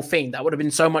normal Fiend, that would have been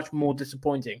so much more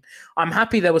disappointing. I'm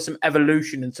happy there was some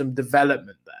evolution and some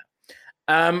development there.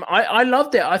 I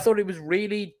loved it. I thought it was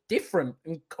really different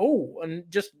and cool and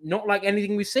just not like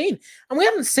anything we've seen. And we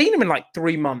haven't seen him in like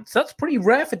 3 months. That's pretty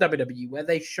rare for WWE, where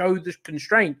they show the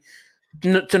constraint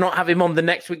to not have him on the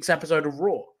next week's episode of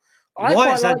Raw.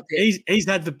 He's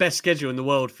had the best schedule in the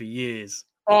world for years.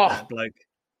 Oh, bloke.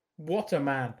 What a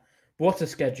man. What a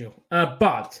schedule.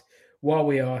 But while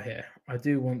we are here, I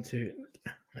do want to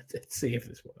see if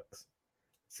this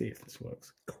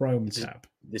works. Chrome tab.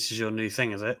 This is your new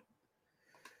thing, is it?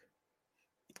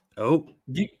 Oh.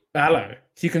 Hello.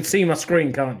 You can see my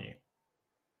screen, can't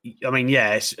you? I mean,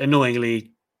 yeah, it's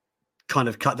annoyingly kind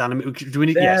of cut down. Do we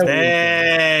need? Yes,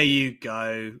 there you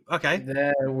go. Okay.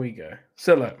 There we go.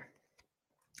 So look,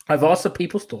 I've asked the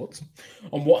people's thoughts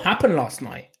on what happened last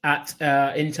night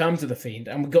in terms of the Fiend,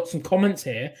 and we got some comments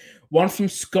here. One from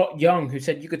Scott Young, who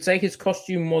said you could say his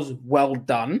costume was well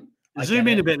done. Zoom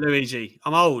in a bit, Luigi.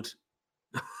 I'm old.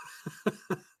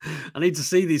 I need to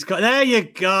see these. There you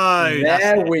go.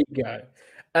 There we go.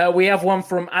 We have one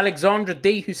from Alexandra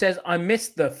D, who says, I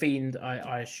missed the Fiend,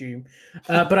 I assume.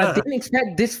 But I didn't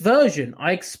expect this version.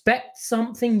 I expect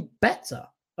something better.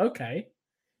 Okay.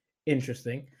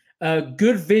 Interesting.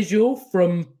 Good visual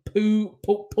from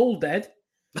Paul Dead.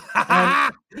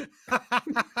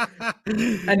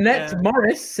 Annette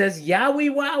Morris says, Yowie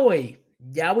wowie.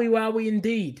 Yowie wowie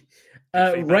indeed.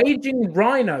 Raging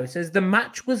Rhino says, the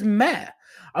match was meh.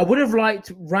 I would have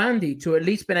liked Randy to at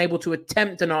least been able to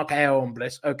attempt an RKO on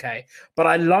Bliss. Okay. But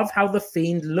I love how the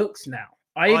Fiend looks now.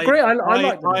 I agree.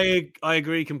 I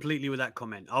agree completely with that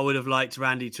comment. I would have liked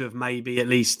Randy to have maybe at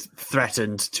least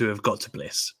threatened to have got to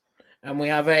Bliss. And we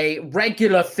have a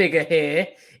regular figure here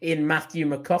in Matthew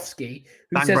Makovsky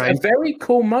who says, a very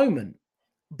cool moment,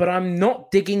 but I'm not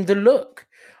digging the look.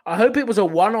 I hope it was a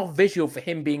one-off visual for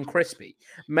him being crispy.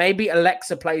 Maybe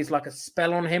Alexa plays like a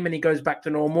spell on him and he goes back to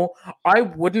normal. I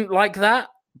wouldn't like that,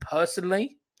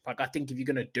 personally. Like, I think if you're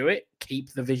going to do it,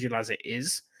 keep the visual as it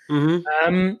is.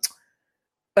 Mm-hmm.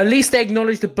 At least they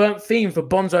acknowledge the burnt theme for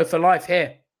Bonzo for life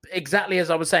here. Exactly as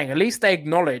I was saying. At least they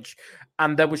acknowledge,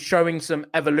 and they were showing some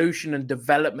evolution and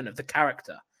development of the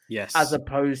character. Yes. As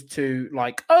opposed to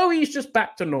like, oh, he's just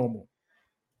back to normal.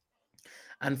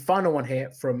 And final one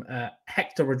here from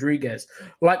Hector Rodriguez.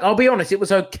 Like, I'll be honest, it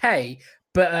was okay,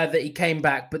 but that he came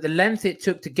back. But the length it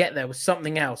took to get there was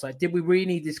something else. Like, did we really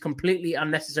need this completely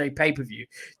unnecessary pay-per-view?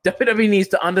 WWE needs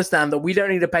to understand that we don't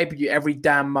need a pay-per-view every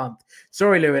damn month.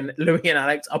 Sorry, Louis and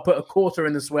Alex, I'll put a quarter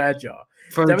in the swear jar.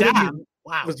 For a damn.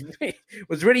 Wow.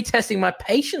 Was really testing my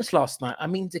patience last night. I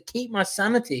mean, to keep my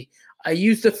sanity, I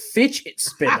used a fidget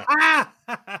spinner.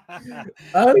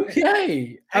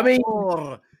 Okay. I mean,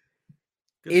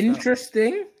 good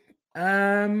interesting.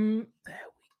 There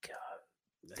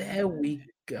we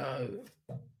go.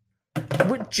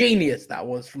 What genius that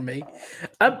was from me.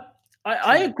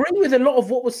 I agree with a lot of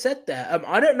what was said there.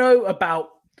 I don't know about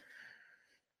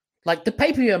like the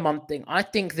pay-per-view a month thing. I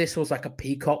think this was like a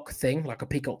Peacock thing, like a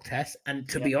Peacock test. And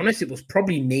to be honest, it was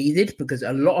probably needed because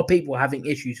a lot of people were having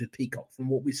issues with Peacock from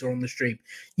what we saw on the stream.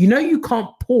 You know, you can't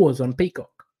pause on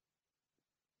Peacock.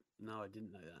 No, I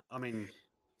didn't know that. I mean,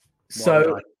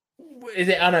 so is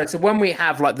it? I know. So when we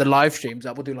have like the live streams,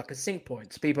 I will do like a sync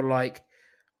points. People are like,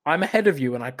 I'm ahead of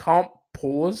you and I can't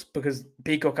pause because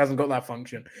Peacock hasn't got that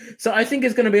function. So I think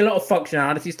it's going to be a lot of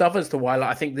functionality stuff as to why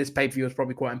I think this pay-per-view is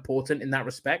probably quite important in that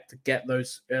respect to get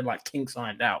those like kinks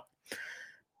ironed out.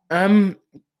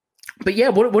 But yeah,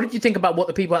 what did you think about what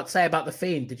the people had to say about the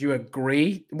Fiend? Did you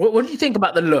agree? What did you think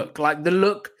about the look? Like the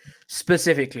look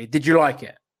specifically, did you like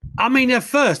it? I mean, at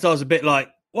first I was a bit like,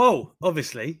 whoa,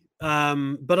 obviously.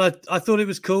 But I thought it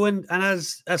was cool and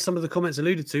as some of the comments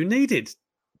alluded to, needed.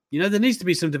 You know, there needs to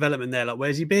be some development there. Like,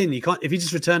 where's he been? You can't, if he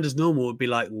just returned as normal, it would be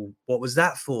like, well, what was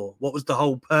that for? What was the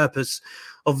whole purpose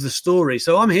of the story?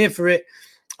 So I'm here for it.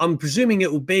 I'm presuming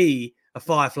it will be a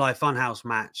Firefly Funhouse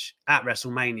match at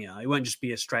WrestleMania. It won't just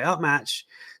be a straight up match.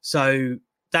 So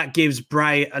that gives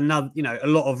Bray another, you know, a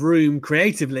lot of room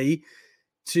creatively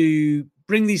to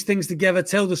bring these things together,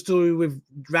 tell the story with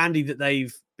Randy that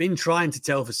they've been trying to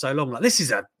tell for so long. Like, this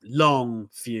is a long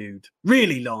feud,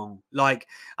 really long. Like,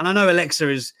 and I know Alexa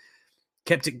has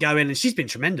kept it going, and she's been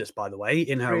tremendous, by the way,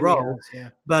 in her role. Has, yeah.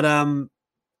 But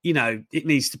you know, it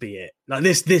needs to be it. Like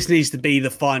this needs to be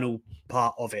the final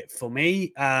part of it for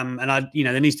me. And you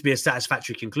know, there needs to be a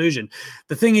satisfactory conclusion.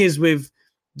 The thing is with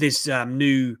this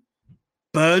new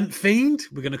burnt Fiend,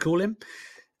 we're going to call him,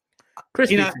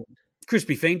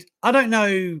 Crispy Fiend. I don't know.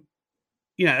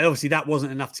 You know, obviously that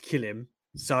wasn't enough to kill him.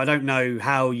 So I don't know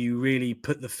how you really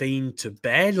put the Fiend to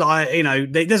bed. Like, you know,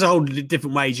 there's a whole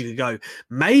different ways you could go.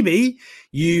 Maybe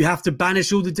you have to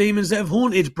banish all the demons that have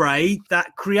haunted Bray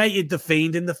that created the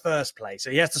Fiend in the first place.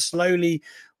 So he has to slowly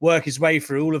work his way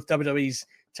through all of WWE's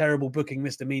terrible booking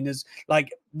misdemeanors. Like,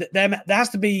 there has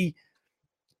to be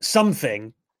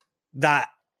something that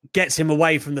gets him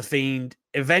away from the Fiend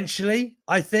eventually,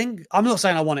 I think. I'm not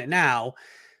saying I want it now,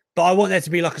 but I want there to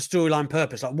be like a storyline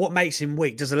purpose. Like, what makes him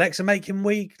weak? Does Alexa make him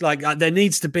weak? Like, there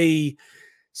needs to be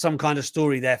some kind of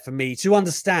story there for me to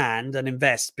understand and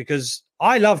invest, because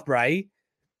I love Bray,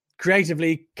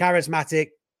 creatively,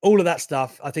 charismatic, all of that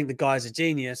stuff. I think the guy's a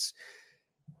genius.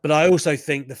 But I also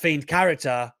think the Fiend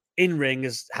character in ring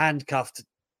has handcuffed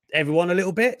everyone a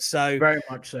little bit. So very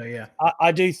much so, yeah.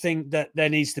 I do think that there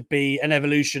needs to be an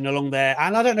evolution along there.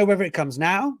 And I don't know whether it comes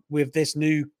now with this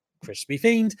new Crispy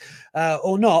Fiend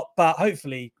or not, but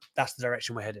hopefully that's the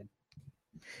direction we're heading.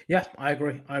 Yeah, I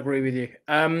agree with you.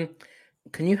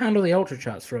 Can you handle the ultra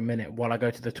chats for a minute while I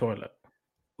go to the toilet?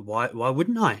 Why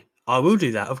wouldn't I? I will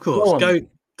do that, of course.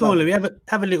 Go on, Louis.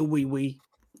 Have a little wee.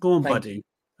 Go on, buddy.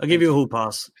 I'll give you a hall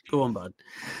pass. Go on, bud.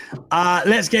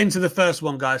 Let's get into the first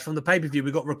one, guys. From the pay-per-view,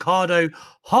 we've got Ricardo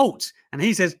Holt, and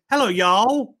he says, hello,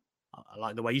 y'all. I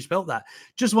like the way you spelt that.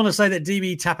 Just want to say that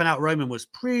DB tapping out Roman was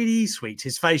pretty sweet.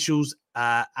 His facials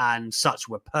and such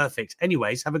were perfect.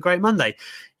 Anyways, have a great Monday.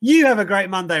 You have a great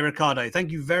Monday, Ricardo.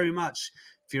 Thank you very much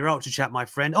for your ultra chat, my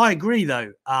friend. I agree,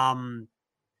 though.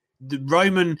 The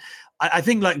Roman, I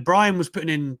think like Brian was putting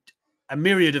in a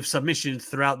myriad of submissions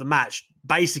throughout the match,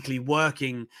 basically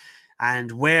working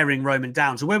and wearing Roman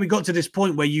down. So where we got to this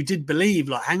point where you did believe,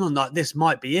 like, hang on, like this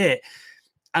might be it.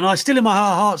 And I still in my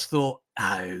hearts thought,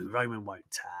 oh, Roman won't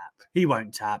tap. He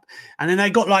won't tap. And then they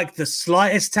got like the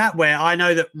slightest tap where I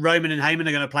know that Roman and Heyman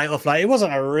are going to play it off. Like, it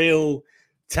wasn't a real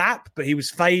tap, but he was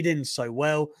fading so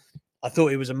well. I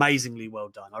thought it was amazingly well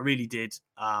done. I really did.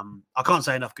 I can't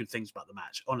say enough good things about the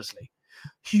match, honestly.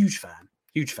 Huge fan.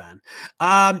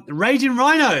 Raging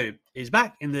Rhino is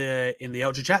back in the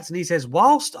Ultra Chats, and he says,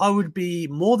 whilst I would be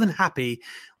more than happy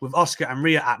with Asuka and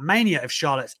Rhea at Mania if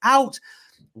Charlotte's out,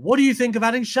 What do you think of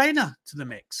adding Shayna to the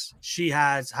mix? She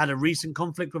has had a recent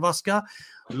conflict with Asuka,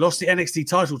 lost the NXT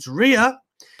title to Rhea,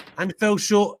 and fell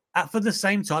short for the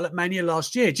same title at Mania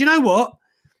last year. Do you know what?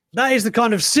 That is the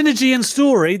kind of synergy and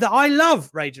story that I love,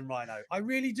 Raging Rhino. I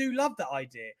really do love that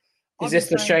idea. Is this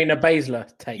the Shayna Baszler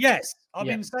take? Yes. I've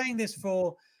been saying this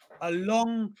for a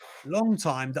long, long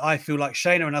time, that I feel like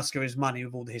Shayna and Asuka is money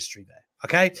with all the history there.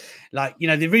 Okay? Like,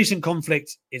 the recent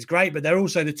conflict is great, but they're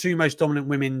also the two most dominant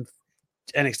women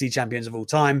NXT champions of all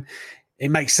time. It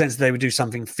makes sense that they would do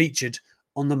something featured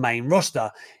on the main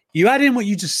roster. You add in what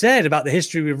you just said about the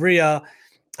history with Rhea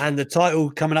and the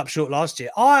title coming up short last year.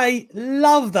 I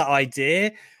love that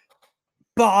idea,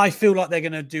 but I feel like they're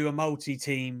going to do a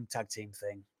multi-team tag team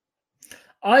thing.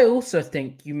 I also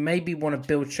think you maybe want to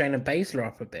build Shayna Baszler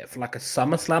up a bit for like a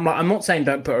SummerSlam. Like, I'm not saying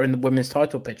don't put her in the women's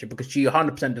title picture because she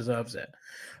 100% deserves it.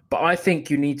 But I think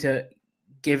you need to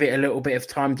give it a little bit of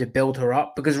time to build her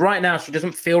up, because right now she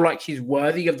doesn't feel like she's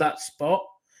worthy of that spot.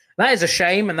 That is a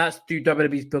shame, and that's through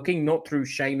WWE's booking, not through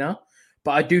Shayna.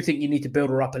 But I do think you need to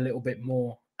build her up a little bit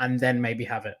more and then maybe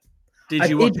have it. Did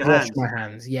you wash my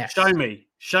hands? Yes.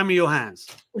 Show me your hands.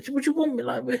 What you want me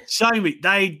like with? Show me.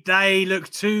 They look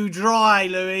too dry,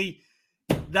 Louis.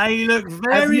 They look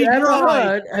very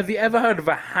dry. Have you ever heard of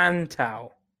a hand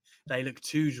towel? They look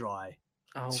too dry.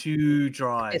 Oh, too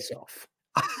dry. Piss off.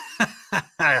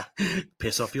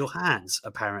 Piss off your hands,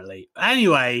 apparently.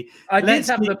 Anyway, I did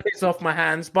have to piss off my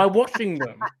hands by washing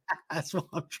them. That's what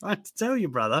I'm trying to tell you,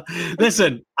 brother.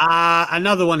 Listen,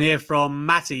 another one here from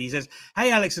Matty. He says,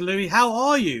 "Hey, Alex and Louis, how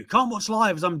are you? Can't watch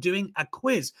live as I'm doing a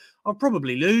quiz. I'll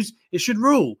probably lose. It should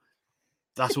rule."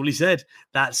 That's all he said.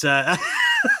 That's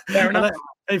fair enough.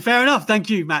 Fair enough. Thank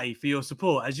you, Matty, for your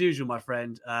support. As usual, my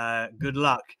friend. Good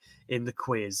luck in the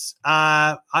quiz.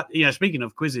 Speaking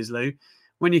of quizzes, Lou,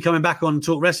 when are you coming back on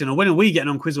Talk Wrestling, or when are we getting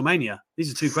on Quizlemania?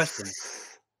 These are two questions.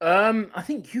 I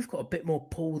think you've got a bit more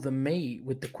pull than me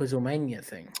with the Quizlemania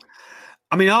thing.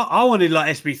 I mean, I wanted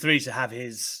like SB3 to have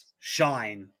his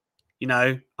shine.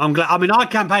 I'm glad. I mean, I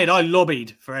campaigned. I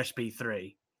lobbied for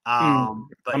SB3.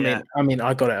 But I mean,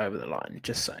 I got it over the line.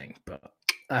 Just saying, but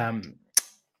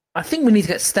I think we need to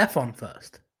get Steph on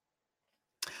first.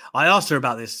 I asked her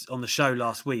about this on the show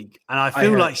last week, and I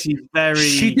feel like she's very...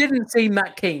 She didn't seem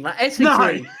that keen. Like,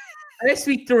 SB3,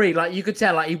 SB3, like, you could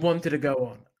tell, like, he wanted to go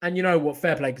on. And you know what?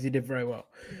 Fair play, because he did very well.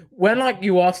 When, like,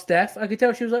 you asked Steph, I could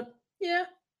tell she was like, yeah.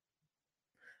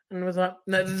 And I was like,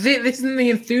 no, this isn't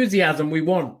the enthusiasm we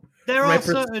want from a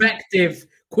prospective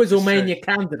Quizlemania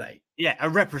candidate. Yeah, a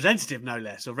representative, no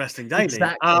less, of Wrestling Daily.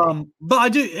 Exactly.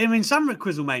 But I mean, some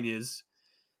Quizlemanias,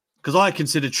 because I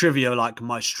consider trivia, like,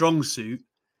 my strong suit,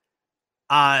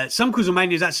 some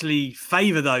Quizlemanias actually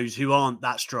favour those who aren't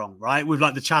that strong, right? With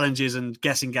like the challenges and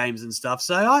guessing games and stuff.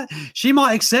 So she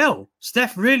might excel.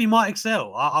 Steph really might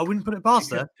excel. I wouldn't put it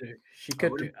past her. She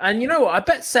could do. And you know what? I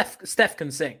bet Steph can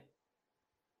sing.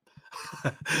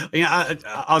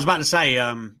 I was about to say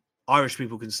Irish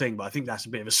people can sing, but I think that's a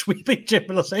bit of a sweeping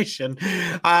generalisation.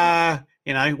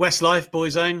 Westlife,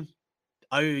 Boyzone,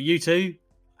 U2.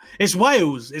 It's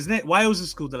Wales, isn't it? Wales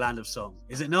is called the land of song,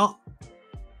 is it not?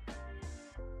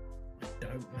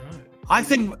 I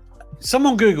think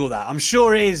someone Google that. I'm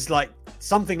sure it is like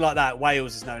something like that.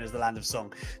 Wales is known as the land of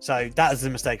song. So that is the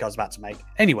mistake I was about to make.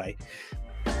 Anyway.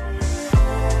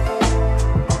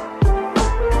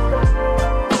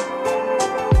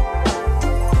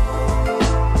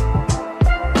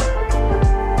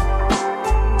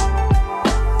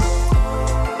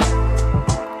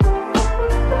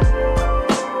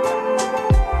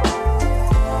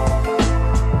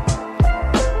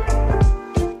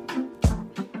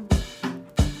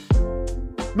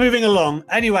 Moving along.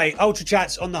 Anyway, Ultra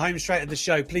Chats on the home straight of the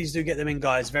show. Please do get them in,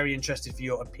 guys. Very interested for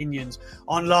your opinions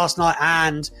on last night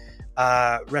and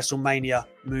WrestleMania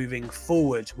moving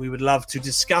forward. We would love to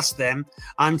discuss them.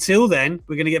 Until then,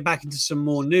 we're going to get back into some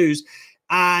more news.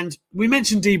 And we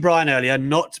mentioned Dee Bryan earlier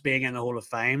not being in the Hall of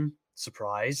Fame.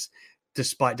 Surprise,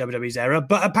 despite WWE's error.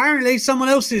 But apparently someone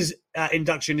else's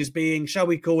induction is being, shall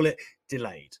we call it,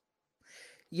 delayed.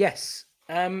 Yes.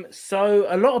 So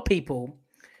a lot of people...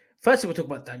 First, we'll talk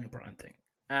about the Daniel Bryan thing,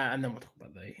 and then we'll talk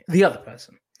about the other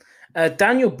person.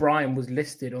 Daniel Bryan was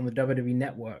listed on the WWE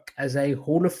Network as a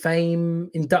Hall of Fame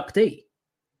inductee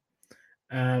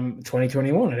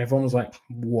 2021, and everyone was like,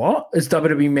 what? Has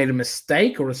WWE made a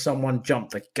mistake, or has someone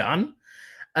jumped the gun?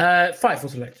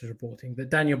 Fightful Select is reporting that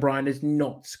Daniel Bryan is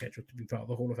not scheduled to be part of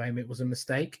the Hall of Fame. It was a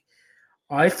mistake.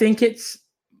 I think it's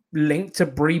linked to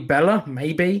Brie Bella,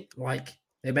 maybe, like...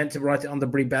 They meant to write it under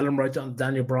Brie Bella and wrote it under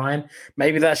Daniel Bryan.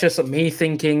 Maybe that's just me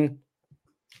thinking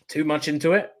too much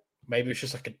into it. Maybe it's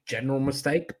just like a general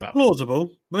mistake, but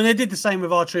plausible. I mean, they did the same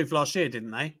with R-Truth last year,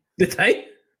 didn't they? did they?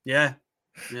 Yeah,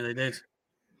 they did.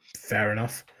 Fair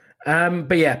enough.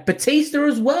 But yeah, Batista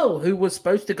as well, who was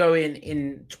supposed to go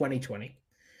in 2020,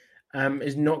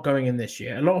 is not going in this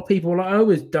year. A lot of people are like, oh,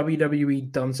 has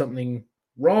WWE done something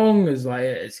wrong?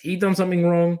 Has he done something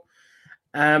wrong?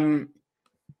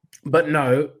 But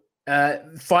no,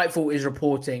 Fightful is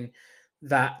reporting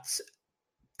that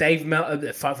Dave Meltzer and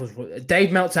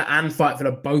Fightful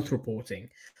are both reporting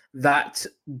that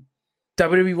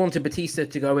WWE wanted Batista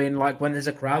to go in like when there's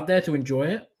a crowd there to enjoy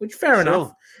it, which fair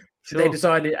enough. So they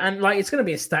decided, and like it's going to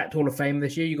be a stacked Hall of Fame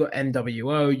this year. You've got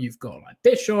NWO, you've got like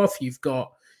Bischoff, you've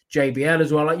got JBL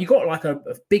as well. Like you got like a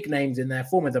big names in there,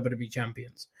 former WWE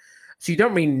champions. So you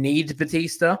don't really need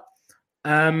Batista.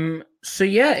 So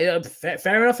yeah,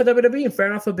 fair enough for WWE and fair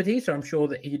enough for Batista. I'm sure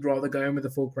that he'd rather go in with a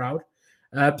full crowd.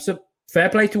 So fair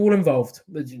play to all involved.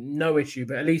 There's no issue,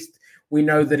 but at least we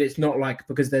know that it's not like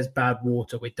because there's bad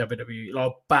water with WWE,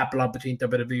 like bad blood between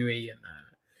WWE and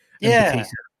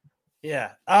Batista.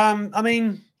 Yeah. I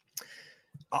mean,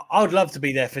 I would love to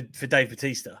be there for Dave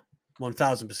Batista,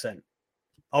 1,000%.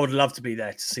 I would love to be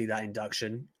there to see that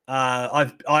induction.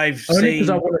 I've only seen because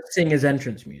I want to sing his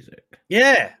entrance music.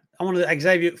 Yeah, I want to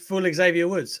Xavier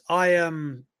Woods. I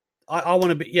want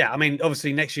to be. Yeah, I mean,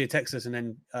 obviously next year Texas and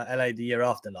then LA the year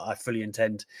after. Like, I fully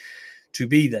intend to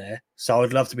be there, so I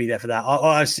would love to be there for that.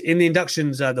 I in the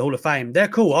inductions, the Hall of Fame, they're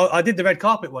cool. I did the red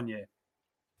carpet one year.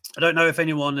 I don't know if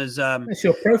anyone has. It's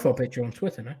your profile picture on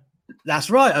Twitter, no? That's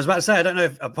right. I was about to say, I don't know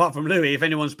if, apart from Louis, if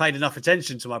anyone's paid enough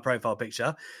attention to my profile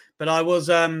picture, but I was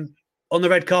on the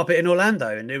red carpet in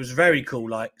Orlando, and it was very cool.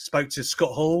 Like, spoke to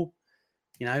Scott Hall.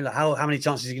 You know, like how many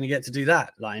chances are you going to get to do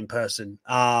that, like in person?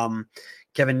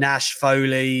 Kevin Nash,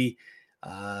 Foley,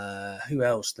 who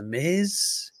else? The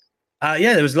Miz.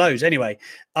 Yeah, there was loads. Anyway,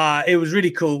 it was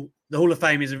really cool. The Hall of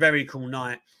Fame is a very cool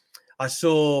night. I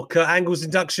saw Kurt Angle's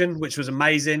induction, which was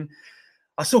amazing.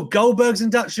 I saw Goldberg's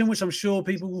induction, which I'm sure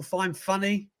people will find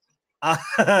funny.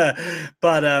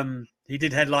 But he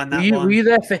did headline that one. Were you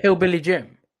there for Hillbilly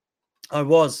Jim? I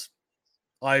was.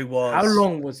 How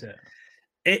long was it?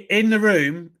 In the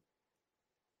room.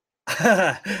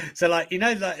 So, like, you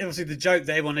know, like obviously the joke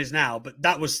that everyone is now, but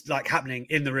that was like happening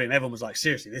in the room. Everyone was like,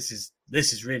 seriously, this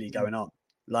is really going on.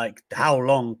 Like, how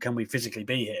long can we physically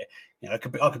be here? You know, I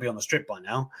could be on the strip by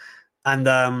now. And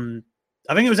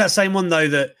I think it was that same one though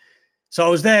that. So I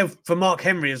was there for Mark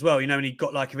Henry as well. You know, and he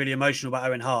got like really emotional about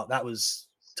Owen Hart. That was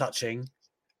touching.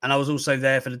 And I was also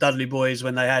there for the Dudley Boys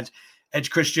when they had Edge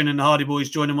Christian and the Hardy Boys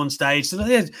join them on stage. So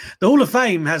the Hall of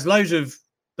Fame has loads of.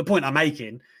 The point I'm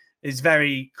making is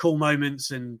very cool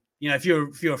moments, and you know, if you're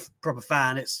a proper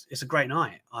fan, it's a great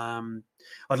night.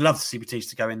 I'd love to see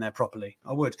Batista go in there properly.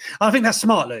 I would. I think that's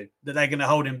smart, Lou, that they're going to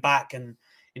hold him back, and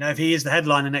you know, if he is the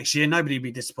headliner next year, nobody would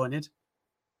be disappointed.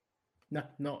 No,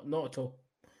 not at all.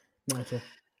 Not at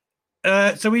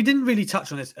all. So we didn't really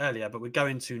touch on this earlier, but we're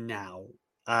going to now.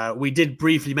 We did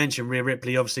briefly mention Rhea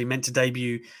Ripley, obviously meant to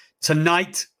debut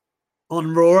tonight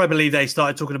on Raw. I believe they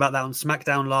started talking about that on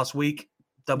SmackDown last week.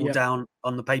 Double down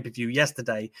on the pay-per-view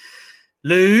yesterday.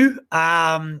 Lou,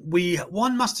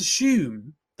 one must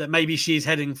assume that maybe she's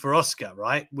heading for Asuka,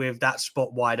 right? With that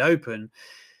spot wide open.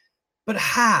 But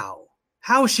how?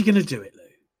 How is she going to do it, Lou?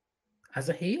 As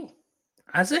a heel.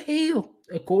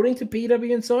 According to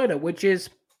PW Insider, which is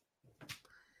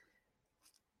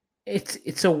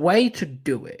it's a way to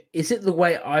do it. Is it the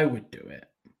way I would do it?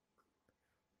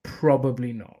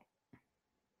 Probably not.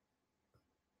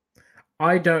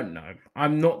 I don't know.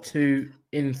 I'm not too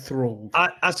enthralled.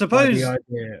 I suppose by the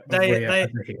idea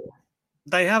of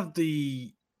they have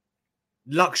the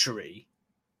luxury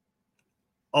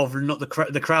of not the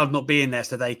crowd not being there,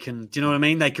 so they can. Do you know what I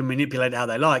mean? They can manipulate it how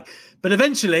they like. But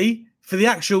eventually, for the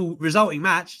actual resulting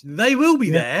match, they will be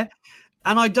there.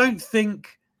 And I don't think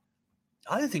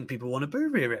people want to boo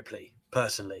Rhea Ripley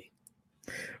personally.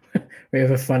 We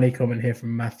have a funny comment here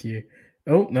from Matthew.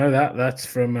 Oh no, that's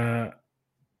from.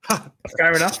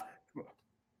 Fair enough.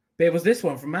 But it was this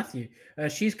one from Matthew.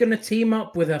 She's going to team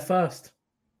up with her first.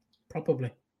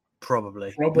 Probably.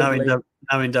 Now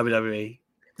in WWE.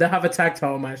 They'll have a tag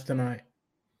title match tonight.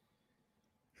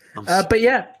 But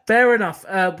yeah, fair enough.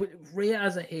 Rhea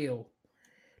as a heel.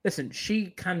 Listen, she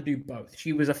can do both.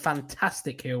 She was a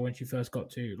fantastic heel when she first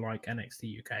got to like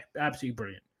NXT UK. Absolutely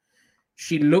brilliant.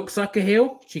 She looks like a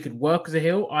heel. She could work as a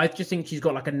heel. I just think she's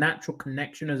got like a natural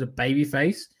connection as a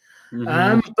babyface.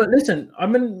 Mm-hmm. But listen, I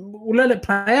mean, we'll let it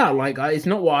play out. Like, it's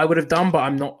not what I would have done, but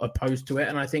I'm not opposed to it.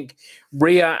 And I think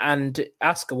Rhea and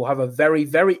Asuka will have a very,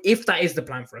 very, if that is the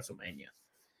plan for WrestleMania,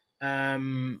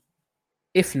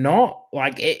 If not,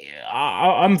 like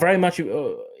I'm very much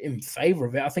in favor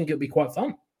of it. I think it'll be quite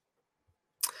fun.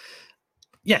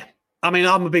 Yeah, I mean,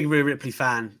 I'm a big Rhea Ripley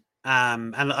fan. I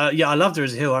loved her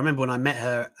as a heel. I remember when I met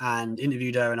her and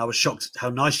interviewed her, and I was shocked how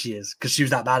nice she is because she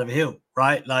was that bad of a heel,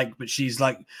 right? Like, but she's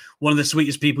like one of the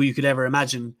sweetest people you could ever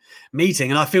imagine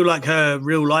meeting. And I feel like her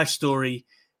real life story,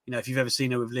 if you've ever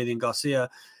seen her with Lillian Garcia,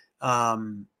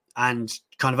 and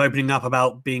kind of opening up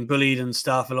about being bullied and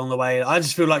stuff along the way, I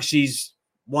just feel like she's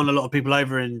won a lot of people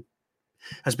over and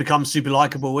has become super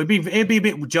likable. It'd be a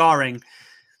bit jarring,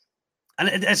 and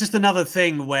it's just another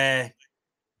thing where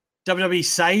WWE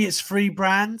say it's free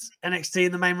brand NXT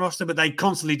in the main roster, but they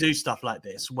constantly do stuff like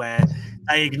this where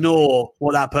they ignore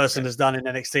what that person has done in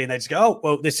NXT and they just go, oh,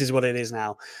 well, this is what it is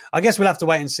now. I guess we'll have to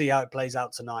wait and see how it plays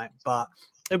out tonight, but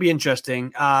it'll be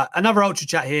interesting. Another Ultra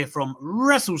Chat here from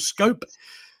WrestleScope.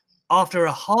 After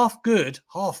a half good,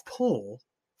 half poor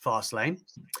Fastlane,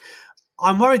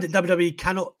 I'm worried that WWE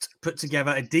cannot put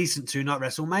together a decent two-night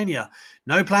WrestleMania.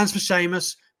 No plans for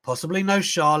Sheamus, possibly no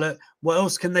Charlotte. What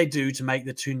else can they do to make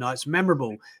the two nights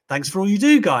memorable? Thanks for all you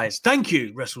do, guys. Thank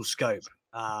you, WrestleScope.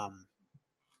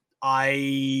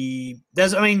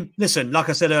 Listen, like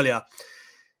I said earlier,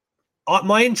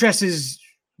 my interest has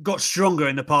got stronger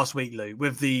in the past week, Lou,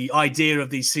 with the idea of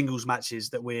these singles matches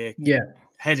that we're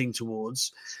heading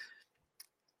towards.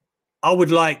 I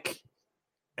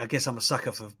guess I'm a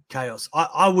sucker for chaos.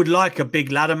 I would like a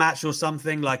big ladder match or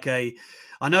something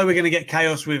I know we're going to get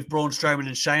chaos with Braun Strowman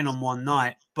and Shane on one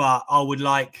night, but I would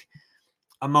like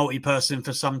a multi-person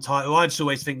for some title. I just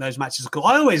always think those matches are cool.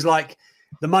 I always like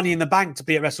the Money in the Bank to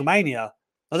be at WrestleMania.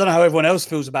 I don't know how everyone else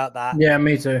feels about that. Yeah,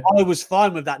 me too. I was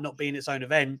fine with that not being its own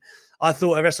event. I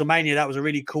thought at WrestleMania that was a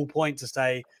really cool point to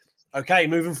say, okay,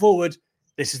 moving forward,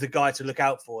 this is the guy to look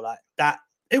out for. Like that,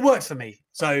 it worked for me.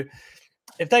 So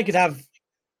if they could have,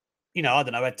 I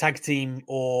don't know, a tag team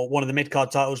or one of the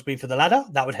mid-card titles be for the ladder,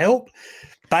 that would help.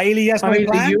 Bayley has no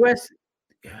plan. The US,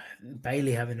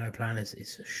 Bayley having no plan is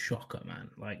a shocker, man.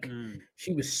 Like,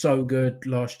 she was so good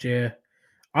last year.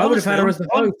 I would have had her as the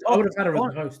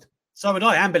host. So would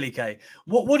I, and Billie Kay.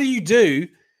 What do you do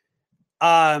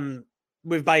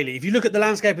with Bayley? If you look at the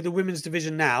landscape of the women's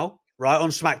division now, right, on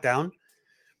SmackDown,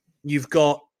 you've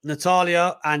got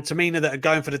Natalya and Tamina that are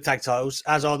going for the tag titles,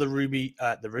 as are the Ruby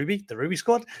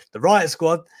squad, the Riot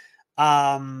squad.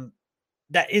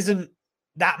 There isn't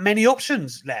that many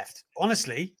options left,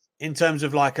 honestly, in terms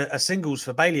of like a singles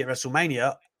for Bayley at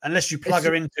WrestleMania, unless you plug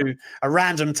her into a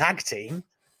random tag team.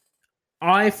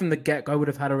 From the get-go, would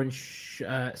have had her in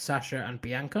Sasha and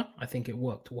Bianca. I think it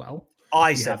worked well.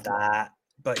 I said that,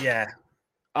 but yeah.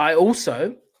 I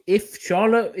also, if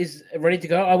Charlotte is ready to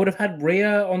go, I would have had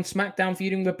Rhea on SmackDown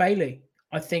feuding with Bayley.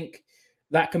 I think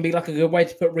that can be like a good way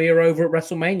to put Rhea over at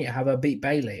WrestleMania, have her beat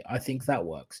Bayley. I think that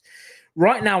works.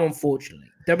 Right now, unfortunately,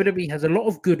 WWE has a lot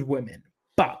of good women,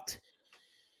 but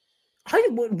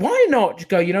why not just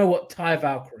go, you know what, Taya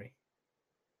Valkyrie?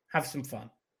 Have some fun.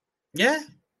 Yeah.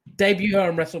 Debut her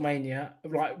in WrestleMania.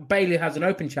 Like Bayley has an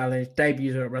open challenge,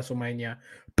 debuts her at WrestleMania.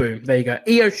 Boom. There you go.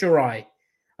 Io Shirai.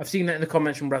 I've seen that in the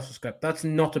comments from WrestleScope. That's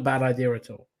not a bad idea at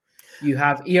all. You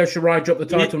have Io Shirai drop the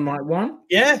title night one.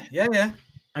 Yeah.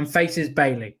 And faces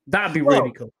Bayley. That'd be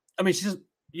really cool. I mean,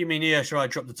 you mean Io Shirai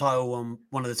dropped the title on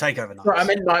one of the TakeOver nights? Right, I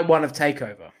meant night one of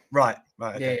TakeOver. Right.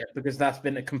 Okay. Yeah, because that's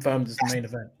been confirmed as the main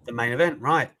event. The main event,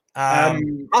 right.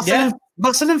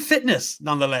 Muscle and fitness,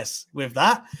 nonetheless, with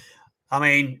that. I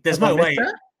mean, there's no way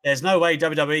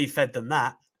WWE fed them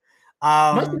that.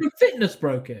 Muscle and Fitness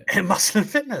broke it. Muscle and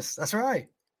Fitness, that's right.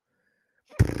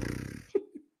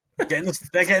 They're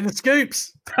getting the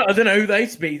scoops. I don't know who they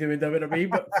speak to in WWE,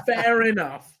 but fair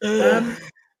enough.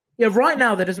 Right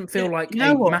now there doesn't feel like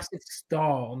a massive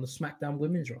star on the SmackDown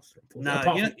women's roster. No,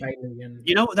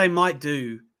 you know what they might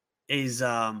do is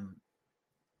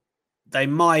they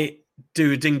might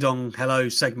do a Ding Dong Hello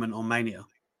segment on Mania.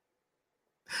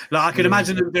 Like I could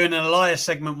imagine them doing an Elias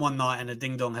segment one night and a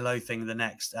Ding Dong Hello thing the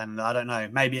next, and I don't know,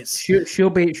 maybe it's she'll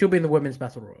be in the women's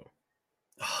battle royal.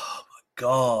 Oh my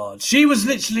god, she was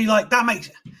literally like that.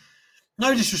 Makes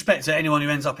no disrespect to anyone who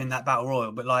ends up in that battle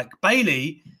royal, but like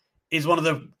Bayley is one of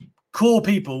the core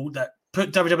people that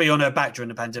put WWE on her back during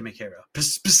the pandemic era,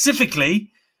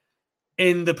 specifically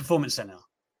in the Performance Center.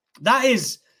 That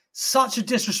is such a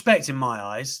disrespect in my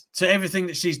eyes to everything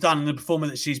that she's done and the performer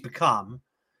that she's become.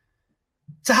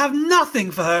 To have nothing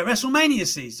for her at WrestleMania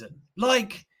season.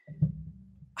 Like,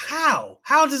 how?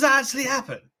 How does that actually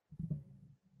happen?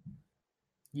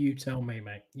 You tell me,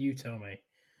 mate. You tell me.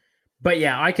 But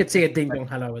yeah, I could see a Ding Dong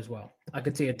Hello as well. I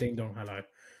could see a Ding Dong Hello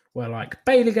where like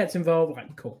Bayley gets involved.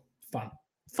 Like, cool.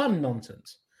 Fun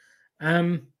nonsense.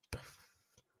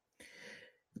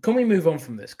 Can we move on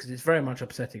from this because it's very much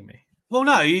upsetting me? Well,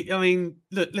 no. I mean,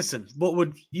 look, listen.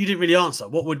 You didn't really answer?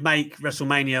 What would make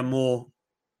WrestleMania more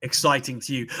exciting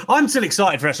to you? I'm still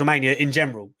excited for WrestleMania in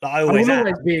general. Like I always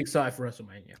be excited for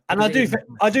WrestleMania, and I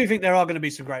do think there are going to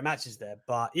be some great matches there.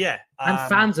 But yeah, and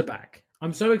fans are back.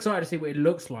 I'm so excited to see what it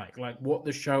looks like what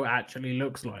the show actually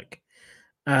looks like.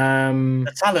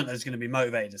 The talent is going to be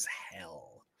motivated as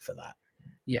hell for that.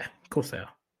 Yeah, of course they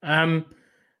are.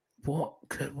 What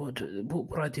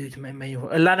would I do to make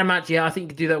a ladder match? Yeah, I think you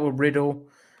could do that with Riddle.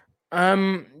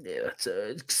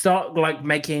 Start like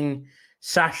making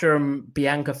Sasha and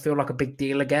Bianca feel like a big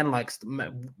deal again. Like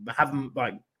have them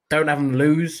don't have them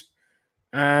lose.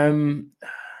 I've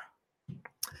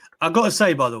got to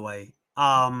say, by the way,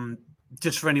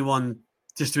 just for anyone,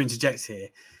 just to interject here,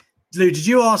 Lou, did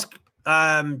you ask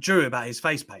Drew about his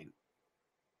face paint?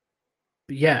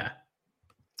 Yeah.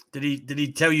 Did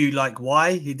he tell you like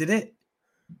why he did it?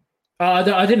 I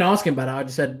didn't ask him about it. I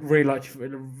just said very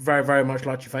very much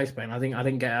like your face paint. I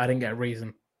didn't get a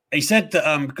reason. He said that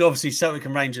obviously Celtic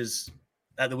and Rangers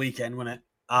at the weekend, wasn't it?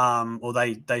 Or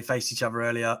they faced each other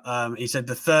earlier. He said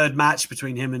the third match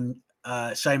between him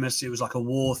and Sheamus, it was like a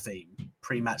war theme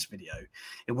pre-match video.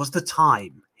 It was the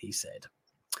time, he said.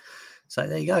 So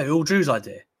there you go. All Drew's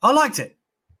idea. I liked it.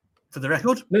 For the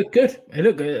record, looked good. It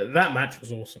looked good. That match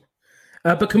was awesome.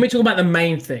 But can we talk about the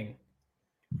main thing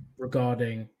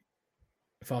regarding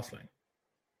Fastlane?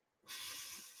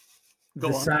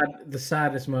 The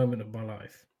saddest moment of my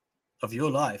life. Of your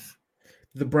life?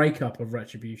 The breakup of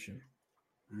Retribution.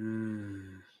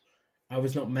 Mm. I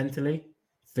was not mentally,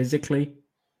 physically,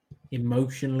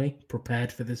 emotionally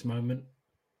prepared for this moment.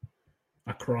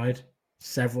 I cried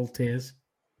several tears.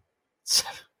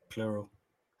 Plural.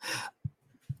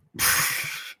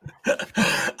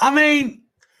 I mean,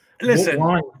 listen.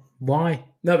 Why?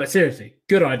 No, but seriously,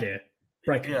 good idea.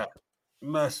 Break it up.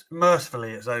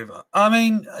 Mercifully, it's over. I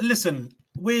mean, listen,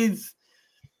 with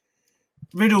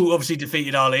Riddle obviously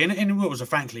defeated Ali in what was a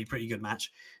frankly pretty good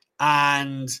match,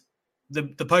 and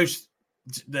the post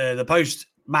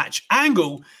match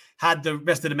angle had the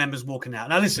rest of the members walking out.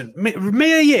 Now, listen,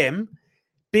 Mia Yim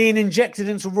being injected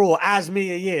into Raw as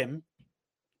Mia Yim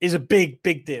is a big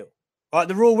deal. Right,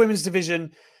 the Raw Women's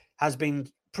division has been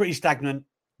pretty stagnant.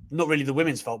 Not really the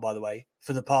women's fault, by the way,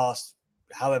 for the past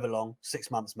however long,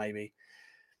 6 months maybe.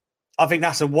 I think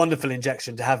that's a wonderful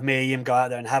injection to have Mia Yim go out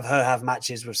there and have her have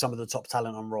matches with some of the top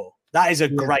talent on Raw. That is a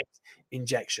great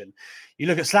injection. You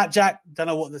look at Slapjack, don't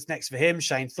know what's next for him,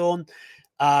 Shane Thorne.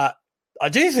 I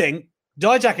do think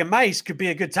Dijak and Mace could be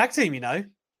a good tag team, you know.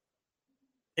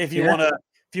 If you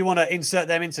want to insert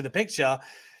them into the picture.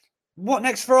 What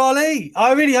next for Ali?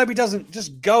 I really hope he doesn't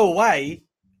just go away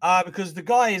because the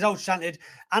guy is old shanted.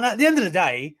 And at the end of the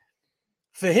day,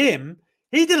 for him,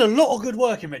 he did a lot of good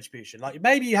work in Retribution. Like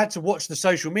maybe you had to watch the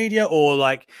social media or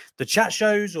like the chat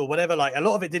shows or whatever. Like a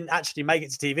lot of it didn't actually make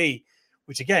it to TV,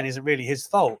 which again isn't really his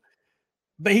fault.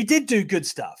 But he did do good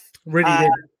stuff. Really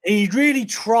did. He really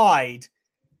tried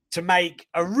to make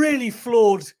a really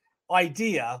flawed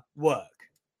idea work,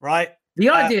 right? The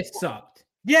idea sucked.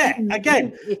 Yeah,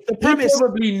 again, the premise... He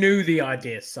probably knew the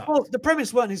idea sucked. Well, the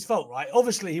premise weren't his fault, right?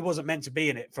 Obviously, he wasn't meant to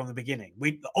be in it from the beginning.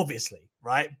 Obviously,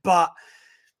 right? But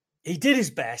he did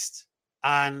his best,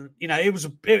 and, you know,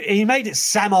 he made it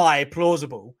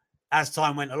semi-plausible as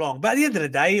time went along. But at the end of the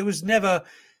day, it was never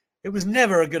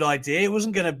a good idea. It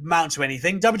wasn't going to mount to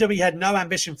anything. WWE had no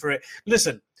ambition for it.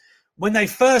 Listen, when they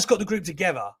first got the group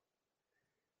together,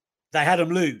 they had them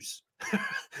lose.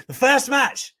 The first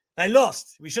match, they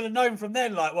lost. We should have known from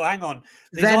then, like, well, hang on.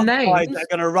 These aren't guys that are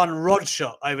going to run Rod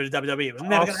Shot over to WWE. It was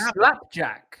never going to happen.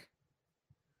 Slapjack.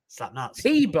 Slap nuts.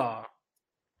 T-Bar.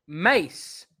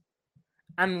 Mace.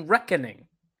 And Reckoning.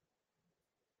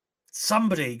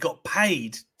 Somebody got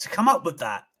paid to come up with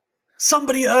that.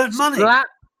 Somebody earned money.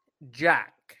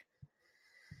 Slapjack.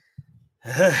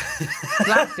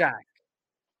 Slapjack.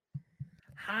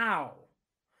 How?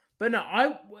 But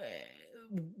no,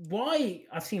 why?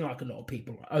 I've seen like a lot of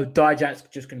people like, oh, Dijak's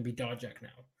just going to be Dijak now.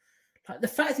 Like the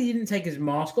fact he didn't take his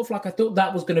mask off, like I thought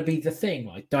that was going to be the thing.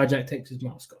 Like Dijak takes his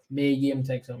mask off, Mia Yim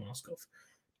takes her mask off,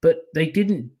 but they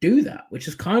didn't do that, which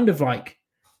is kind of like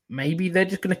maybe they're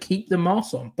just going to keep the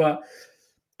mask on. But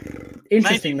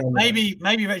interesting.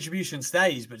 Maybe Retribution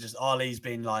stays, but just Ali's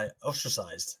been like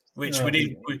ostracized, which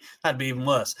that'd be even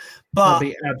worse. But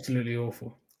that'd be absolutely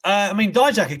awful. I mean,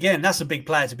 Dijak, again, that's a big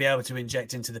player to be able to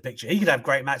inject into the picture. He could have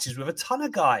great matches with a ton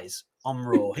of guys on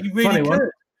Raw. He really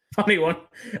could. Funny one.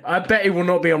 I bet he will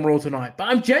not be on Raw tonight. But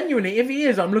I'm genuinely, if he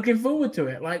is, I'm looking forward to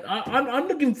it. Like, I'm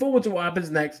looking forward to what happens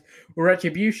next with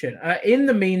Retribution. In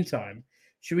the meantime,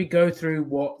 should we go through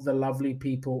what the lovely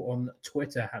people on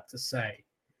Twitter had to say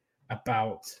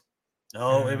about?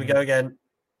 Oh, here we go again.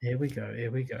 Here we go.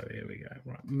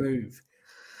 Right, move.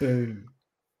 Boom.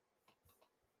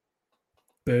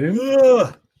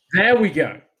 Ugh. There we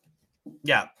go.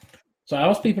 Yeah. So I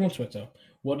asked people on Twitter,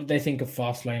 what did they think of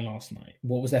Fastlane last night?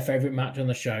 What was their favorite match on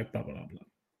the show? Blah, blah,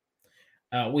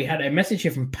 blah. We had a message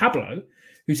here from Pablo,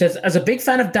 who says, as a big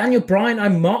fan of Daniel Bryan,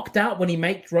 I'm marked out when he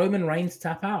makes Roman Reigns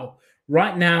tap out.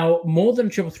 Right now, more than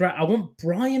triple threat, I want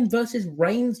Bryan versus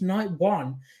Reigns night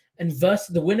 1 and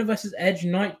the winner versus Edge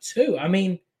night 2. I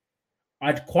mean,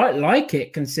 I'd quite like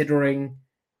it considering,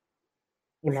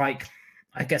 like,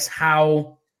 I guess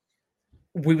how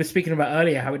we were speaking about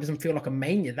earlier, how it doesn't feel like a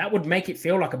Mania. That would make it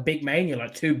feel like a big Mania,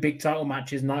 like 2 big title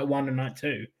matches, night 1 and night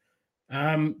 2.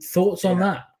 Thoughts on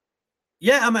that?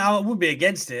 Yeah, I mean, I would be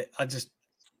against it. I just,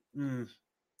 I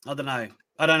don't know.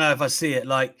 I don't know if I see it.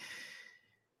 Like,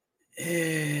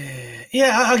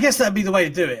 yeah, I guess that'd be the way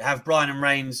to do it. Have Bryan and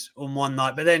Reigns on one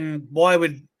night. But then why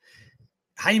would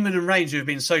Heyman and Reigns, who have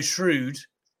been so shrewd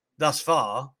thus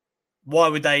far, why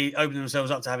would they open themselves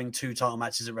up to having 2 title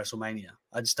matches at WrestleMania?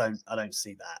 I don't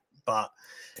see that. But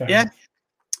yeah.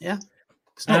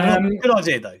 It's not good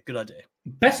idea though. Good idea.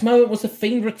 Best moment was the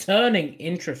Fiend returning.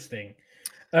 Interesting.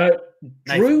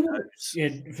 Drew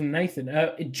from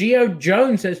Nathan. Geo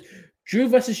Jones says Drew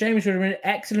versus Sheamus would have been an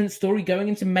excellent story going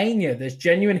into Mania. There's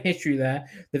genuine history there.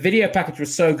 The video package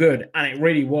was so good, and it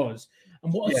really was.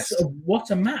 And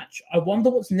what a match! I wonder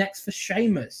what's next for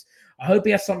Sheamus. I hope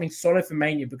he has something solid for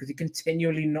Mania because he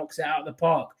continually knocks it out of the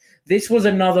park. This was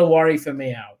another worry for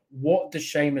me, Al. What does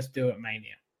Sheamus do at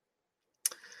Mania?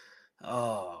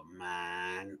 Oh,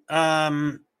 man.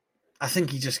 I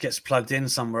think he just gets plugged in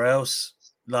somewhere else.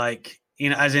 Like, you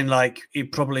know, as in, like,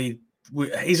 he's already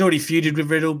feuded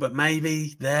with Riddle, but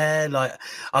maybe there. Like,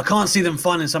 I can't see them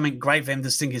finding something great for him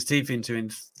to sink his teeth into in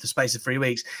the space of 3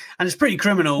 weeks. And it's pretty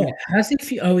criminal. Yeah. Has he?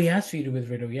 He has feuded with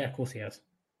Riddle. Yeah, of course he has.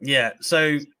 Yeah,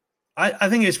 so I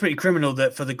think it's pretty criminal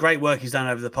that for the great work he's done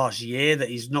over the past year, that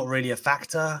he's not really a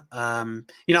factor.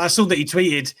 You know, I saw that he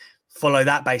tweeted, follow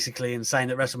that basically, and saying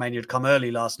that WrestleMania had come early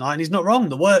last night. And he's not wrong.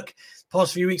 The work the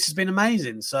past few weeks has been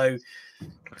amazing. So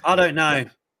I don't know.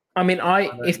 I mean,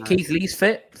 if Keith Lee's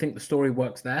fit, I think the story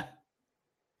works there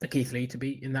for Keith Lee to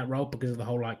be in that role because of the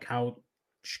whole, like, how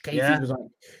Keith was like,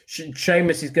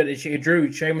 Sheamus is good.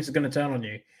 Drew, Sheamus is going to turn on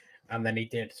you. And then he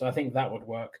did. So I think that would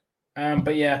work.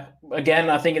 But yeah, again,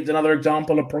 I think it's another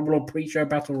example of probable pre-show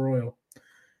battle royal.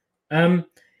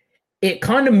 It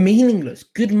kind of meaningless.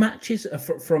 Good matches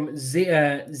from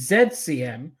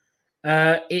ZCM.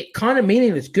 It kind of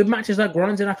meaningless. Good matches like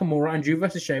Rollins and Nakamura and Drew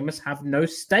versus Sheamus have no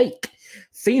stake.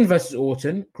 Fiend versus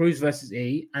Orton, Cruz versus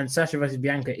E, and Sasha versus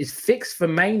Bianca is fixed for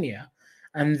Mania,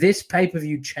 and this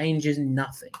pay-per-view changes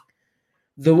nothing.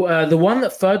 The one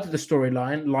that furthered the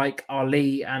storyline, like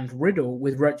Ali and Riddle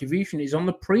with Retribution, is on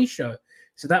the pre-show.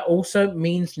 So that also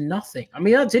means nothing. I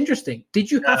mean, that's interesting.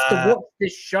 Did you have to watch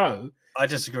this show? I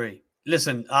disagree.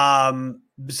 Listen,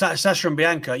 Sasha and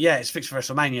Bianca, yeah, it's fixed for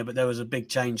WrestleMania, but there was a big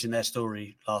change in their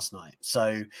story last night.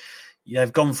 So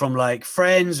they've gone from, like,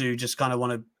 friends who just kind of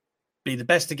want to be the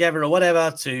best together or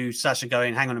whatever to Sasha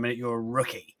going, hang on a minute, you're a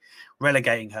rookie,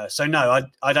 relegating her. So no,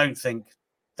 I don't think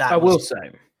that. I will say,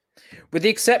 with the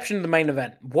exception of the main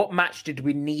event, what match did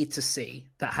we need to see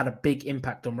that had a big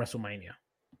impact on WrestleMania?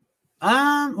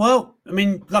 Well, I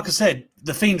mean, like I said,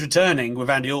 the Fiend returning with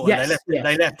Randy Orton,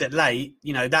 they left it late.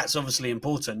 You know, that's obviously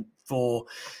important for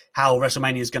how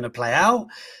WrestleMania is going to play out.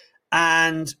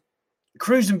 And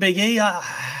Cruz and Big E, I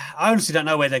honestly don't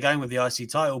know where they're going with the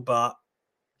IC title, but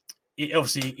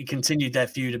it continued their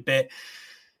feud a bit.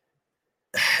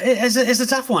 It's a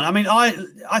tough one. I mean,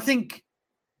 I think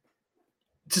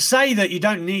to say that you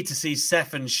don't need to see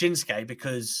Seth and Shinsuke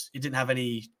because it didn't have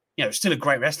any, you know, it's still a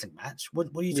great wrestling match. What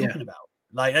are you talking about?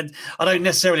 Like, I don't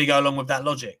necessarily go along with that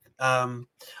logic.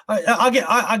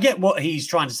 I get what he's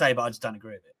trying to say, but I just don't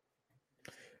agree with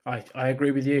it. I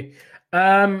agree with you.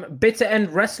 Bitter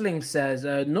End Wrestling says,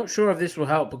 not sure if this will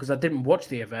help because I didn't watch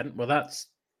the event. Well, that's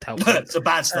helpful. It's a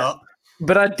bad start.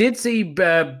 But I did see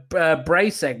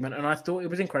Bray's segment, and I thought it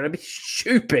was incredibly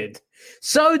stupid.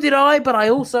 So did I, but I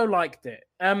also liked it.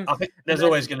 I think there's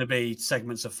always going to be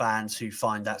segments of fans who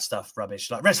find that stuff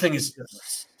rubbish. Like, wrestling is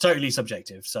totally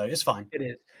subjective, so it's fine. It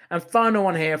is. And final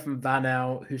one here from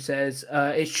Vanel, who says,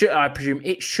 I presume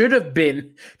it should have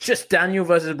been just Daniel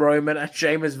versus Roman and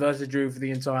Sheamus versus Drew for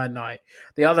the entire night.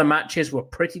 The other matches were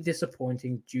pretty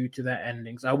disappointing due to their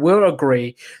endings. I will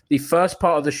agree, the first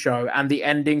part of the show and the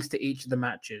endings to each of the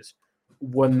matches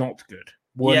were not good.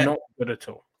 Not good at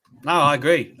all. No, I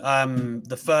agree.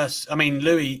 The first, I mean,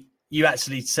 Louis, you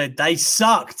actually said they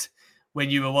sucked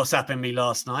when you were WhatsApping me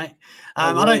last night.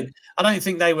 I don't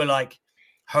think they were like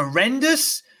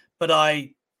horrendous, but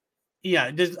let's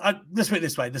put it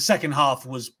this way: the second half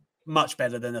was much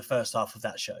better than the first half of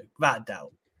that show, without a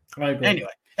doubt. I agree.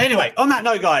 Anyway, on that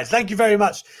note, guys, thank you very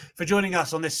much for joining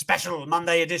us on this special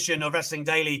Monday edition of Wrestling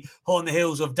Daily, hot on the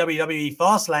heels of WWE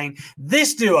Fastlane.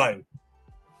 This duo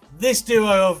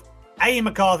of A.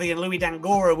 McCarthy and Louis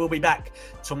Dangora will be back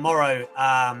tomorrow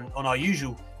on our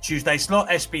usual Tuesday slot.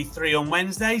 SB3 on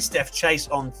Wednesday, Steph Chase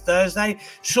on Thursday,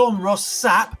 Sean Ross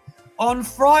Sapp on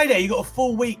Friday. You got a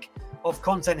full week of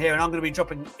content here, and I'm going to be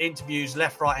dropping interviews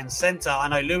left, right, and center. I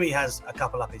know Louis has a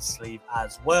couple up his sleeve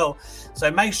as well,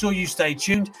 so make sure you stay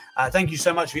tuned. Thank you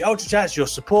so much for your Ultra Chats, your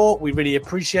support. We really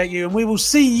appreciate you, and we will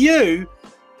see you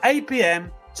 8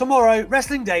 p.m. tomorrow,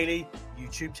 Wrestling Daily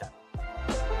YouTube channel.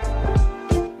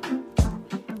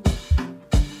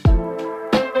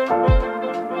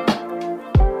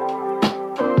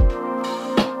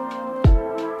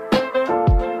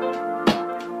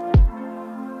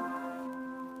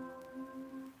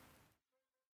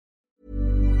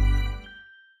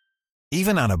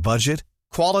 Even on a budget,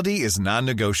 quality is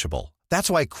non-negotiable. That's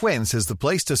why Quince is the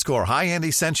place to score high-end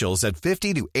essentials at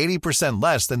 50 to 80%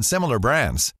 less than similar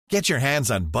brands. Get your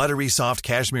hands on buttery soft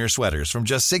cashmere sweaters from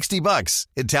just $60,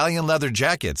 Italian leather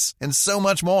jackets, and so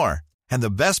much more. And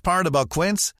the best part about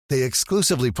Quince, they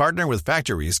exclusively partner with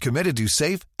factories committed to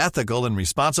safe, ethical, and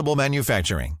responsible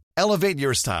manufacturing. Elevate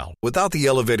your style without the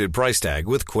elevated price tag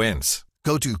with Quince.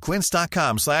 Go to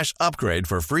quince.com/upgrade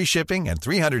for free shipping and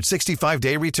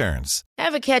 365-day returns.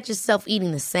 Ever catch yourself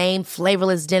eating the same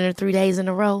flavorless dinner 3 days in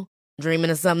a row?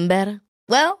 Dreaming of something better?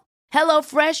 Well,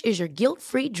 HelloFresh is your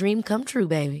guilt-free dream come true,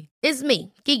 baby. It's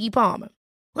me, Keke Palmer.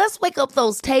 Let's wake up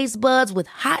those taste buds with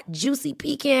hot, juicy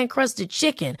pecan-crusted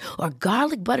chicken or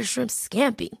garlic butter shrimp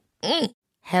scampi.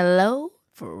 Hello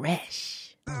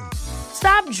Fresh.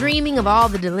 Stop dreaming of all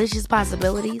the delicious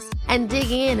possibilities and dig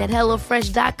in at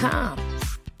HelloFresh.com.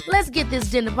 Let's get this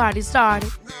dinner party started.